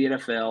offense in the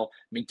NFL.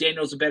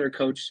 McDaniel's a better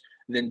coach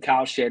than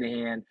Kyle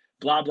Shanahan.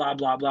 Blah, blah,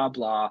 blah, blah,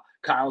 blah.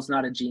 Kyle's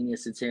not a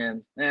genius. It's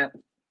him.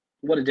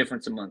 What a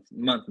difference a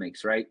month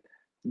makes, right?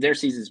 Their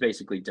season's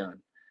basically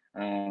done.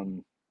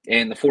 And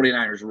the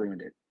 49ers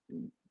ruined it.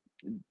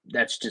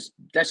 That's just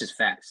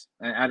facts.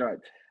 I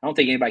don't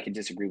think anybody can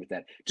disagree with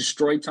that.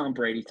 Destroyed Tom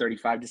Brady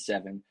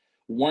 35-7.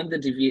 Won the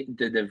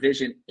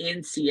division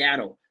in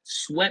Seattle.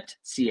 Swept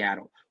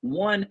Seattle.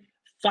 Won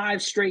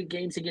 5 straight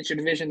games against your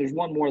division. There's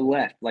one more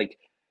left. Like,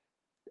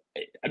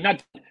 I'm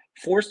not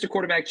forced a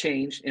quarterback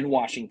change in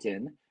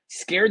Washington,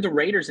 scared the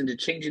Raiders into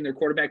changing their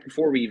quarterback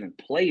before we even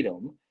played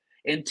them,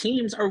 and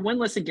teams are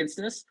winless against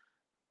us.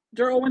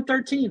 They're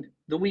 0-13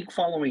 the week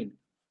following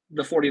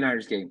the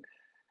 49ers game.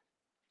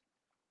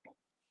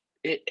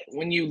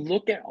 When you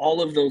look at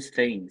all of those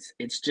things,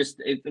 it's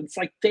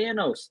like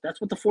Thanos. That's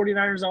what the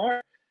 49ers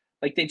are.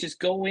 Like, they just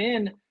go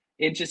in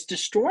and just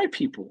destroy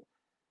people.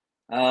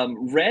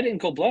 Red and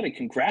Cold-Blooded,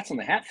 congrats on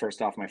the hat,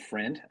 first off, my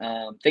friend.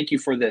 Thank you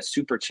for the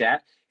super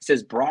chat. He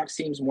says, Brock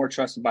seems more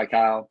trusted by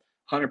Kyle,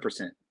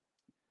 100%.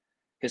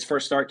 His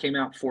first start came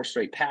out 4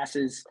 straight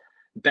passes,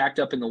 backed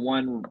up in the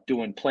one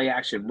doing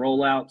play-action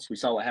rollouts. We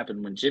saw what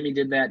happened when Jimmy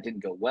did that.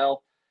 Didn't go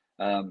well.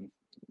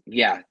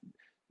 Yeah,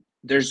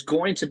 there's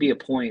going to be a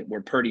point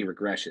where Purdy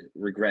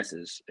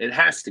regresses. It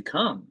has to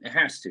come. It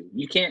has to.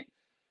 You can't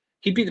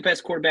 – he'd be the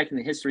best quarterback in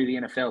the history of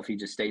the NFL if he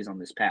just stays on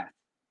this path,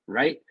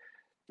 right?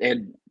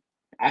 And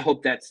I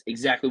hope that's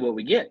exactly what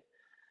we get.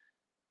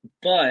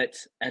 But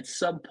at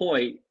some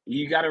point,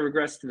 you got to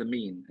regress to the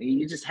mean.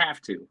 You just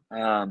have to.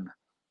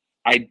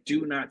 I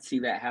do not see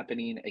that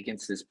happening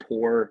against this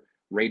poor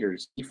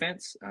Raiders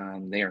defense.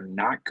 They are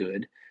not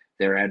good.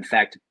 They're, in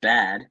fact,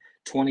 bad.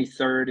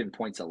 23rd in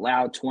points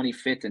allowed,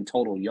 25th in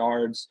total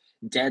yards,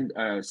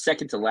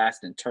 second to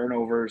last in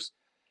turnovers.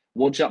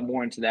 We'll jump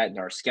more into that in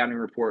our scouting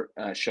report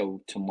show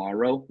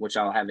tomorrow, which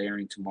I'll have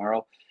airing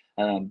tomorrow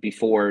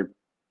before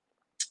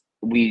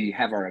we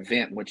have our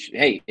event, which,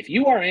 hey, if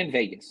you are in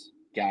Vegas,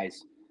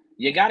 guys,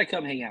 you got to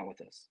come hang out with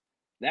us.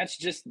 That's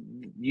just,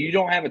 you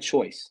don't have a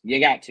choice.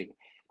 You got to.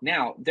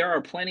 Now, there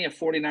are plenty of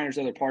 49ers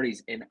other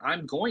parties, and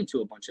I'm going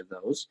to a bunch of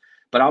those,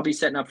 but I'll be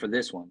setting up for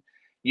this one.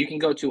 You can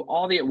go to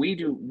all the,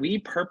 we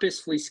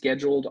purposefully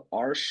scheduled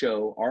our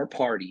show, our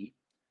party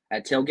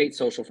at Tailgate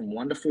Social from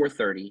 1 to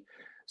 4:30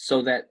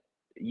 so that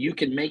you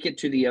can make it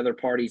to the other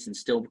parties and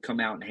still come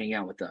out and hang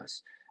out with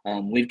us.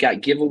 We've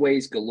got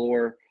giveaways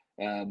galore.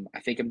 I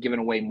think I'm giving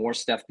away more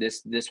stuff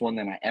this one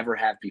than I ever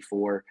have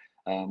before.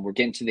 We're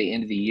getting to the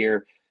end of the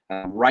year.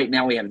 Right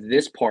now we have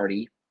this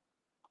party,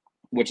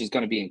 which is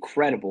going to be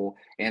incredible.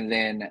 And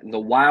then the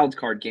wild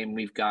card game,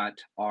 we've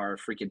got our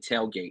freaking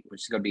tailgate,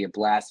 which is going to be a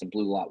blast in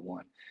Blue Lot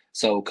 1.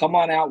 So come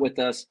on out with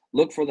us.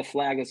 Look for the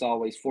flag as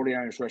always,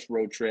 49ers Rush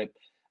Road Trip.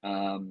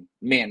 Man,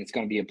 it's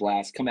going to be a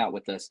blast. Come out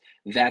with us.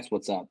 That's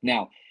what's up.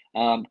 Now,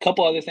 a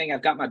couple other things.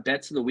 I've got my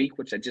bets of the week,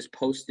 which I just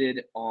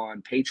posted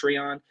on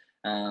Patreon.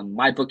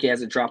 My bookie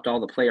hasn't dropped all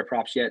the player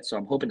props yet, so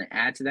I'm hoping to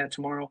add to that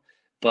tomorrow.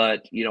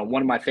 But, you know,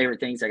 one of my favorite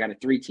things, I got a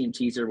 3-team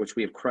teaser, which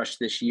we have crushed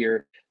this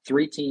year.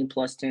 3-team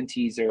plus 10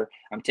 teaser.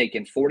 I'm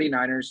taking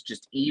 49ers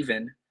just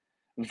even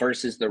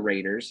versus the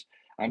Raiders.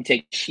 I'm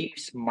taking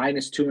Chiefs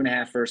minus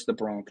 2.5 versus the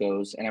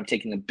Broncos. And I'm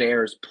taking the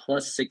Bears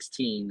plus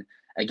 16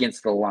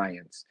 against the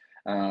Lions.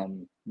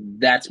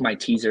 That's my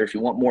teaser. If you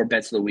want more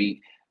bets of the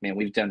week, man,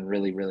 we've done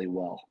really, really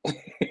well.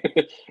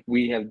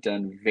 We have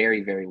done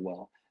very, very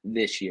well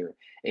this year.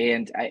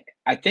 And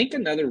I think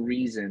another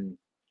reason,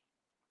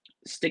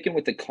 sticking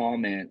with the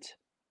comment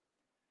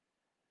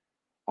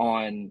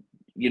on,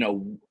 you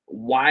know,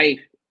 why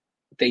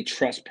they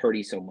trust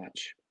Purdy so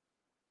much.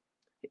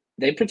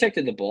 They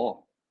protected the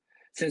ball.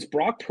 Since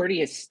Brock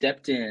Purdy has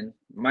stepped in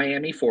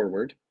Miami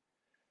forward,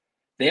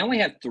 they only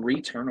had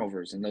 3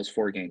 turnovers in those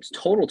 4 games,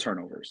 total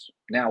turnovers.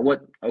 Now,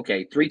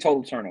 3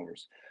 total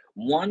turnovers.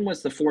 One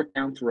was the 4th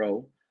down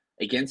throw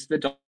against the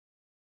Dolphins.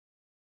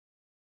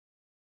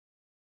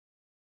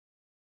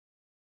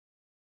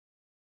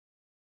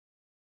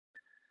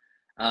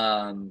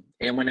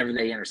 And whenever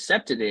they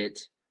intercepted it,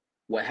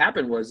 what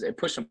happened was it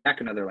pushed him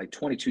back another like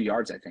 22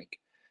 yards, I think.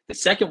 The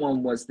second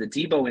one was the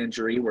Debo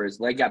injury where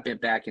his leg got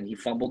bent back and he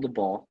fumbled the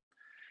ball.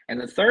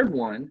 And the third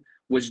one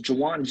was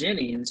Juwan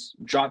Jennings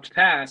dropped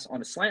pass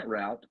on a slant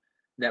route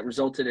that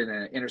resulted in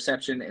an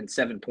interception and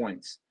 7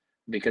 points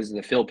because of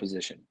the field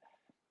position.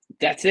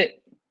 That's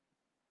it.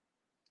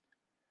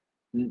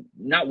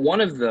 Not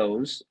one of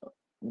those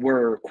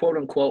were, quote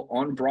unquote,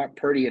 on Brock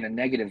Purdy in a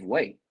negative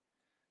way.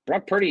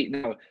 Brock Purdy,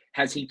 now,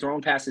 has he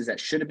thrown passes that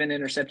should have been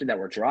intercepted that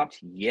were dropped?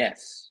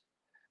 Yes.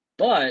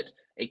 But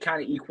it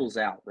kind of equals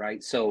out,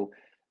 right? So,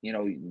 you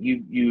know,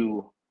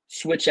 you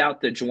switch out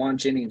the Juwan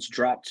Jennings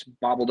dropped,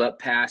 bobbled up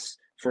pass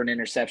for an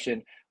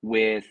interception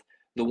with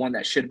the one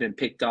that should have been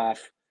picked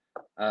off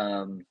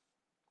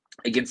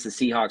against the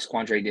Seahawks,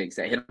 Quandre Diggs,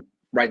 that hit him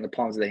right in the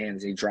palms of the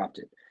hands and he dropped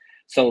it.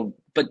 So,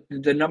 but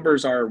the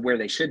numbers are where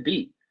they should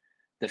be.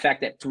 The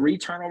fact that 3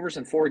 turnovers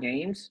in 4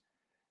 games,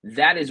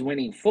 that is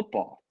winning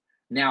football.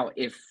 Now,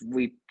 if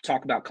we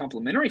talk about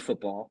complementary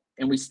football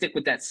and we stick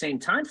with that same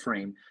time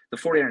frame, the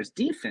 49ers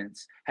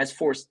defense has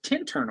forced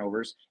 10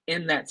 turnovers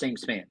in that same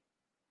span.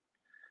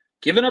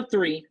 Given up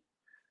 3,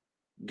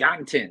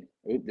 gotten 10.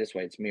 Oop, this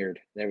way, it's mirrored.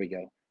 There we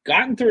go.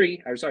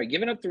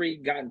 Given up 3,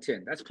 gotten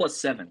 10. That's plus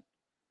 7.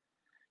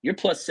 Your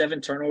plus 7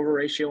 turnover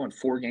ratio in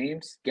 4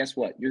 games, guess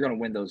what? You're going to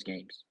win those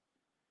games.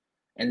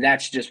 And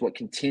that's just what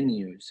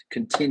continues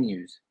to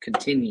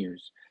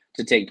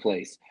take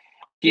place.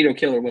 Keto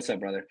Killer, what's up,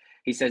 brother?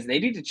 He says they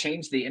need to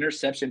change the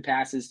interception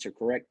passes to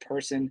correct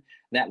person.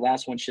 That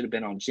last one should have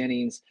been on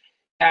Jennings.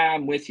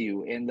 I'm with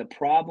you. And the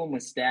problem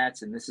with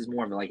stats, and this is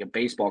more of like a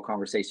baseball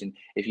conversation,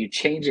 if you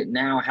change it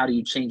now, how do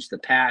you change the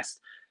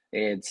past?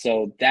 And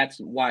so that's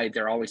why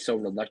they're always so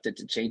reluctant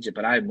to change it.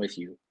 But I'm with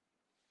you.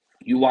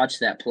 You watch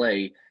that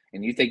play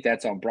and you think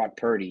that's on Brock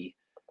Purdy.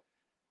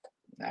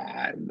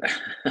 I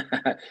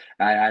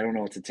don't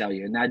know what to tell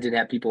you. And I did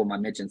have people in my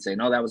mention say,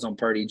 no, that was on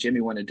Purdy. Jimmy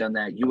wouldn't have done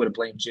that. You would have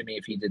blamed Jimmy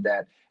if he did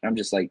that. And I'm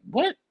just like,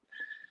 what?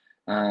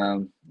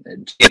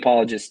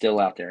 Apologist still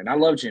out there. And I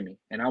love Jimmy.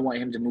 And I want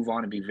him to move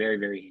on and be very,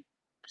 very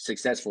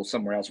successful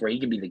somewhere else where he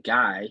can be the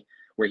guy,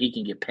 where he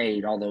can get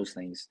paid, all those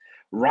things.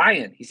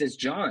 Ryan, he says,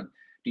 John,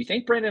 do you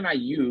think Brandon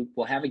Ayuk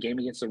will have a game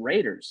against the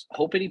Raiders?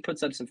 Hoping he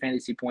puts up some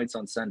fantasy points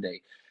on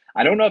Sunday.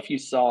 I don't know if you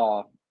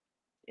saw,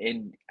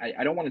 and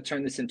I don't want to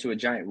turn this into a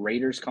giant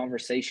Raiders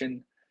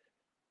conversation,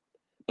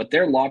 but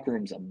their locker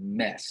room's a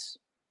mess.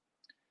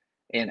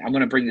 And I'm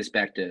going to bring this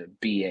back to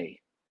BA.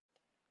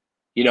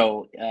 You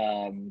know,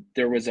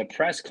 there was a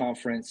press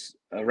conference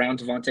around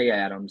Davante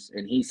Adams,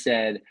 and he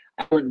said,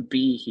 I wouldn't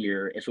be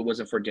here if it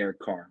wasn't for Derek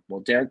Carr.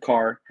 Well, Derek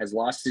Carr has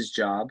lost his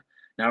job.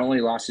 Not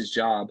only lost his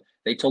job,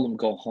 they told him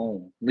go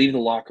home, leave the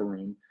locker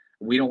room.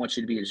 We don't want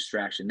you to be a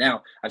distraction.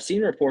 Now, I've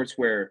seen reports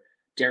where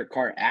Derek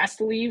Carr asked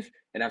to leave,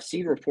 and I've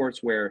seen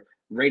reports where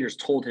Raiders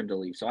told him to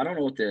leave. So I don't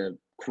know what the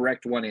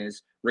correct one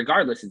is.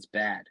 Regardless, it's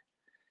bad.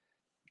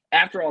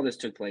 After all this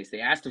took place,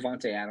 they asked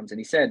Davante Adams, and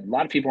he said, a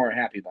lot of people aren't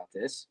happy about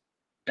this.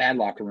 Bad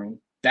locker room,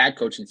 bad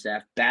coaching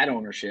staff, bad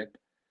ownership.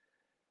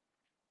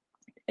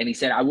 And he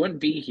said, I wouldn't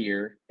be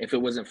here if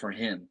it wasn't for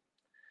him.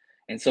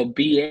 And so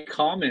BA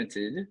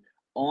commented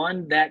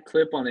on that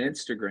clip on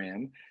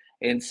Instagram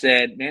and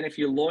said, man, if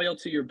you're loyal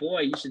to your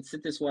boy, you should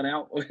sit this one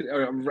out.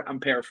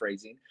 I'm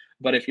paraphrasing.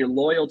 But if you're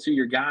loyal to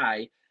your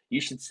guy, you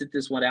should sit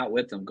this one out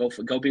with him.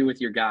 Go be with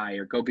your guy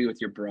or go be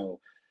with your bro.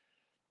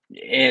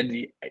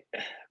 And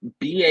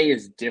BA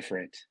is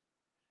different.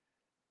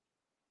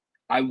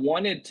 I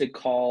wanted to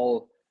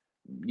call,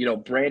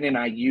 Brandon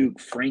Ayuk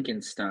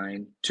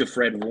Frankenstein to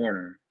Fred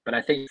Warner. But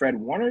I think Fred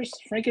Warner's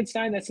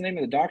Frankenstein, that's the name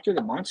of the doctor,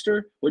 the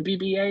monster, would be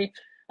BA.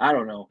 I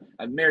don't know.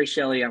 Mary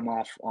Shelley, I'm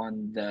off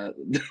on the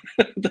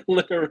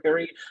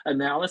literary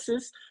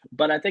analysis,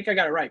 but I think I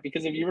got it right.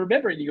 Because if you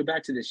remember and you go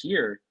back to this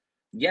year,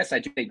 yes, I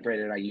do think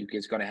Brandon Ayuk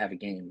is going to have a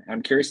game.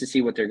 I'm curious to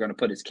see what they're going to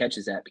put his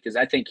catches at, because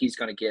I think he's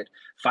going to get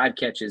 5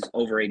 catches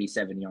over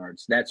 87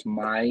 yards. That's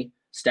my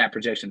stat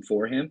projection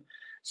for him.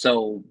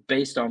 So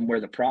based on where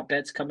the prop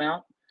bets come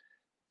out,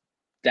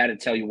 that'll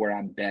tell you where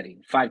I'm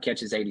betting. 5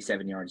 catches,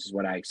 87 yards is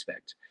what I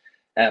expect.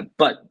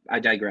 But I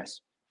digress.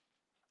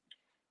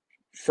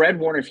 Fred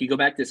Warner, if you go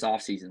back this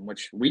offseason,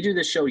 which we do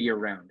this show year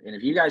round, and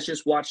if you guys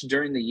just watch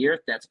during the year,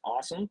 that's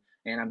awesome.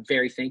 And I'm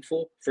very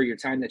thankful for your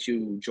time that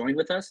you joined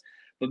with us.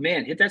 But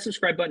man, hit that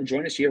subscribe button,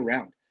 join us year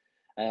round.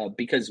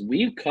 Because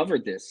we've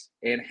covered this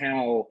and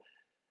how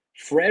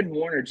Fred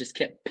Warner just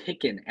kept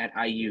picking at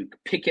Ayuk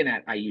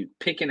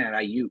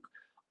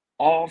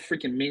all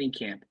freaking mini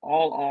camp,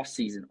 all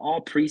offseason,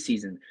 all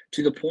preseason,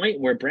 to the point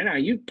where Brandon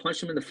Ayuk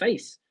punched him in the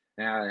face,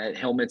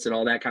 helmets and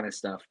all that kind of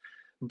stuff.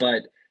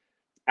 But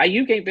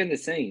Ayuk ain't been the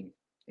same.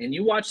 And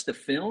you watch the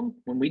film,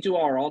 when we do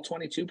our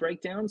all-22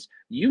 breakdowns,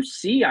 you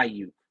see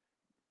Ayuk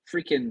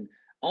freaking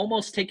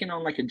almost taking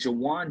on like a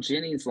Jawan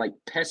Jennings, like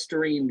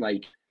pestering,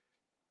 like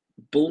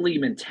bully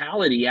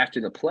mentality after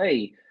the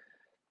play.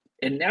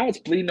 And now it's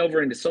bleeding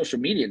over into social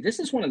media. This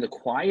is one of the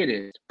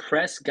quietest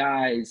press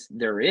guys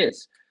there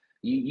is.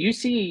 You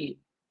see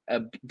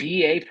a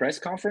BA press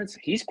conference,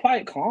 he's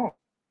quiet, calm.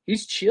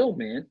 He's chill,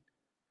 man.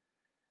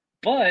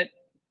 But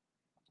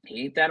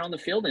he ain't that on the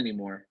field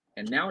anymore.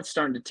 And now it's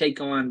starting to take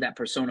on that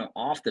persona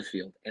off the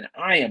field. And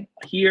I am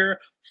here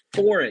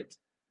for it.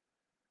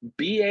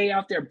 BA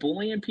out there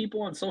bullying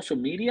people on social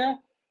media.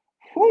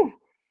 Whew.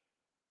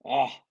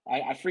 Oh,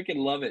 I freaking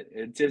love it.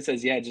 And Tim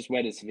says, yeah, just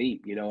wet his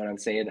feet. You know what I'm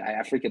saying?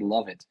 I freaking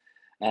love it.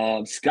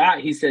 Scott,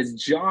 he says,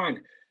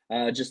 John,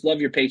 just love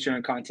your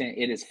Patreon content.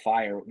 It is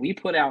fire. We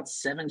put out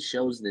 7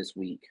 shows this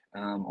week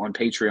on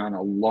Patreon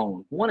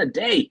alone. 1 a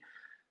day.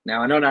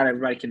 Now, I know not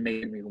everybody can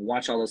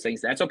watch all those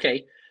things. That's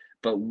okay.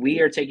 But we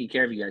are taking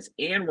care of you guys.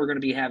 And we're going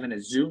to be having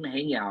a Zoom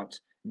hangout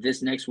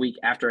this next week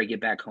after I get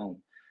back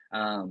home.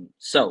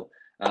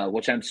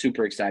 Which I'm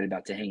super excited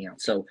about to hang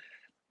out. So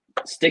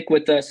stick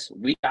with us.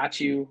 We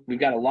got you. We've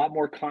got a lot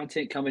more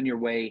content coming your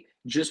way.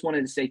 Just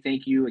wanted to say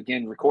thank you.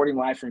 Again, recording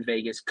live from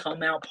Vegas.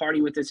 Come out,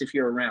 party with us if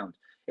you're around.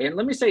 And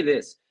let me say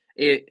this.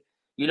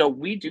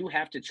 We do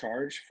have to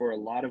charge for a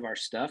lot of our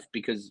stuff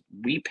because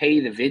we pay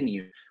the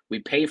venue. We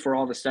pay for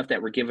all the stuff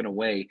that we're giving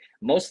away.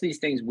 Most of these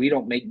things we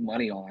don't make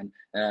money on.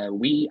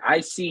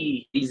 I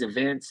see these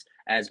events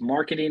as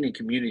marketing and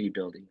community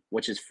building,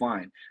 which is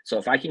fine. So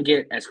if I can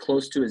get as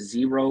close to a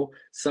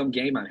zero-sum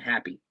game, I'm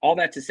happy. All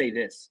that to say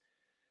this.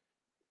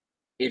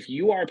 If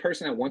you are a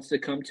person that wants to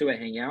come to a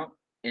hangout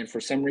and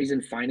for some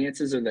reason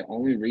finances are the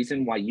only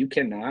reason why you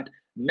cannot,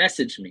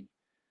 message me.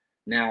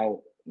 Now,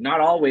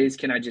 not always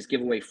can I just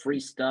give away free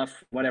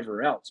stuff,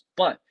 whatever else.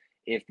 But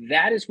if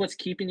that is what's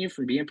keeping you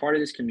from being part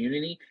of this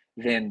community,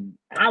 then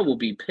I will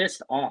be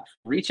pissed off.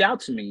 Reach out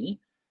to me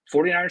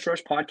 49ers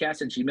Rush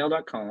Podcast at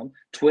gmail.com,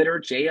 Twitter,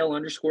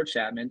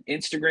 JL_Chapman,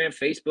 Instagram,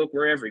 Facebook,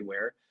 we're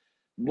everywhere.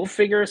 We'll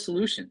figure a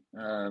solution.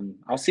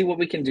 I'll see what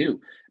we can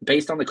do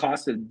based on the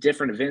cost of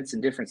different events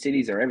in different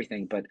cities or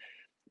everything. But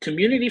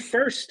community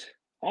first,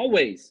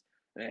 always.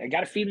 I got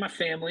to feed my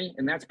family,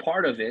 and that's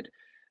part of it.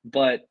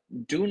 But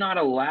do not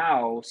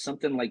allow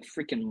something like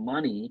freaking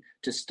money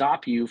to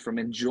stop you from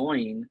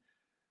enjoying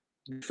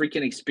the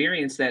freaking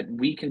experience that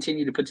we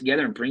continue to put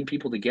together and bring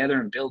people together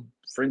and build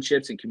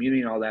friendships and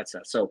community and all that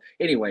stuff. So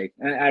anyway,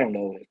 I don't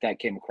know if that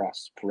came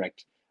across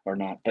correct or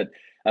not, but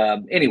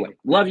anyway,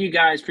 love you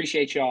guys.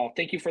 Appreciate y'all.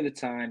 Thank you for the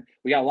time.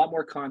 We got a lot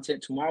more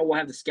content. Tomorrow we'll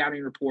have the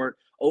scouting report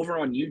over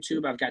on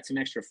YouTube. I've got some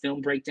extra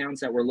film breakdowns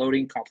that we're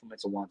loading,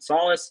 compliments of Juan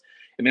Solis.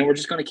 And man, we're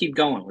just going to keep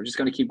going. We're just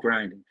going to keep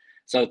grinding.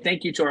 So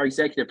thank you to our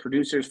executive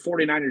producers,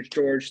 49ers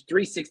George,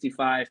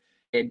 365,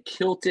 and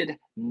Kilted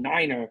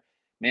Niner.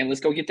 Man,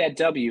 let's go get that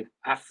W.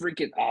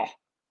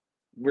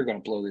 We're going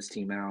to blow this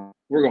team out.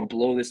 We're going to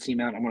blow this team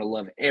out. I'm going to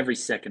love every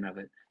second of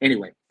it.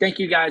 Anyway, thank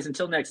you guys.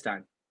 Until next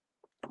time,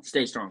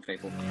 stay strong,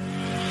 faithful.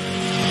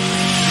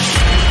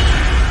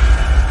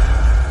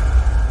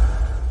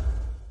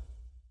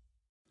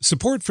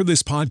 Support for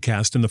this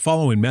podcast and the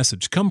following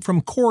message come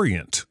from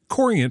Corient.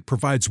 Corient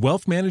provides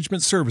wealth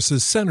management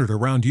services centered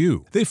around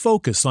you. They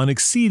focus on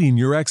exceeding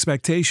your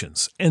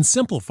expectations and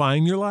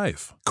simplifying your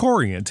life.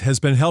 Corient has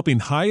been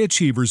helping high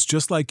achievers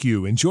just like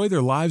you enjoy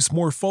their lives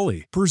more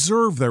fully,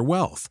 preserve their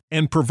wealth,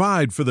 and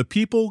provide for the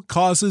people,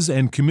 causes,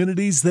 and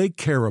communities they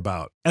care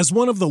about. As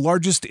one of the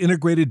largest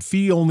integrated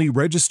fee-only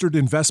registered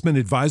investment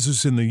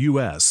advisors in the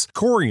U.S.,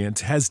 Corient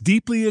has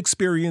deeply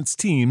experienced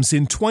teams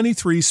in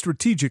 23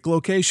 strategic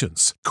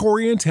locations.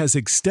 Corient has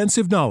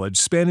extensive knowledge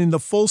spanning the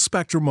full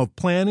spectrum of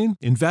planning,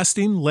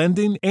 investing,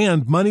 lending,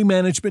 and money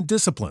management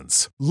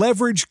disciplines.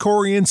 Leverage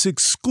Corient's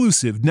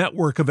exclusive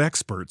network of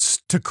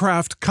experts to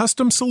craft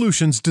custom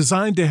solutions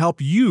designed to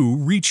help you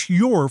reach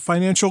your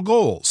financial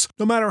goals,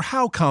 no matter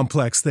how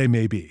complex they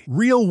may be.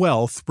 Real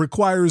wealth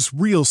requires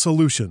real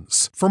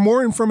solutions. For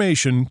more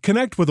information,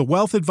 connect with a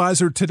wealth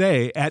advisor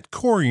today at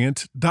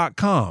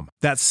Corient.com.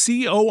 That's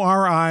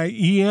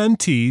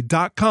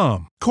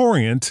Corient.com.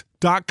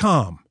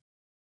 Corient.com.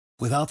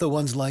 Without the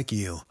ones like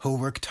you, who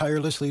work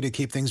tirelessly to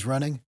keep things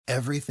running,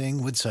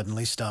 everything would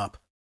suddenly stop.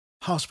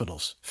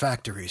 Hospitals,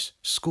 factories,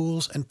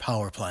 schools, and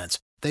power plants,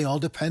 they all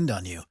depend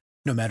on you.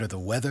 No matter the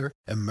weather,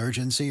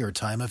 emergency, or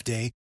time of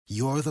day,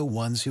 you're the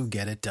ones who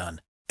get it done.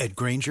 At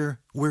Grainger,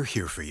 we're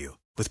here for you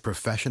with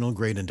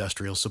professional-grade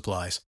industrial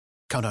supplies.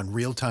 Count on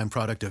real-time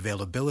product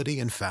availability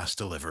and fast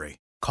delivery.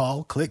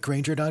 Call, click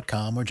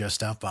Grainger.com, or just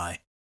stop by.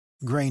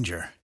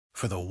 Grainger,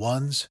 for the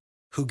ones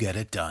who get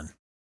it done.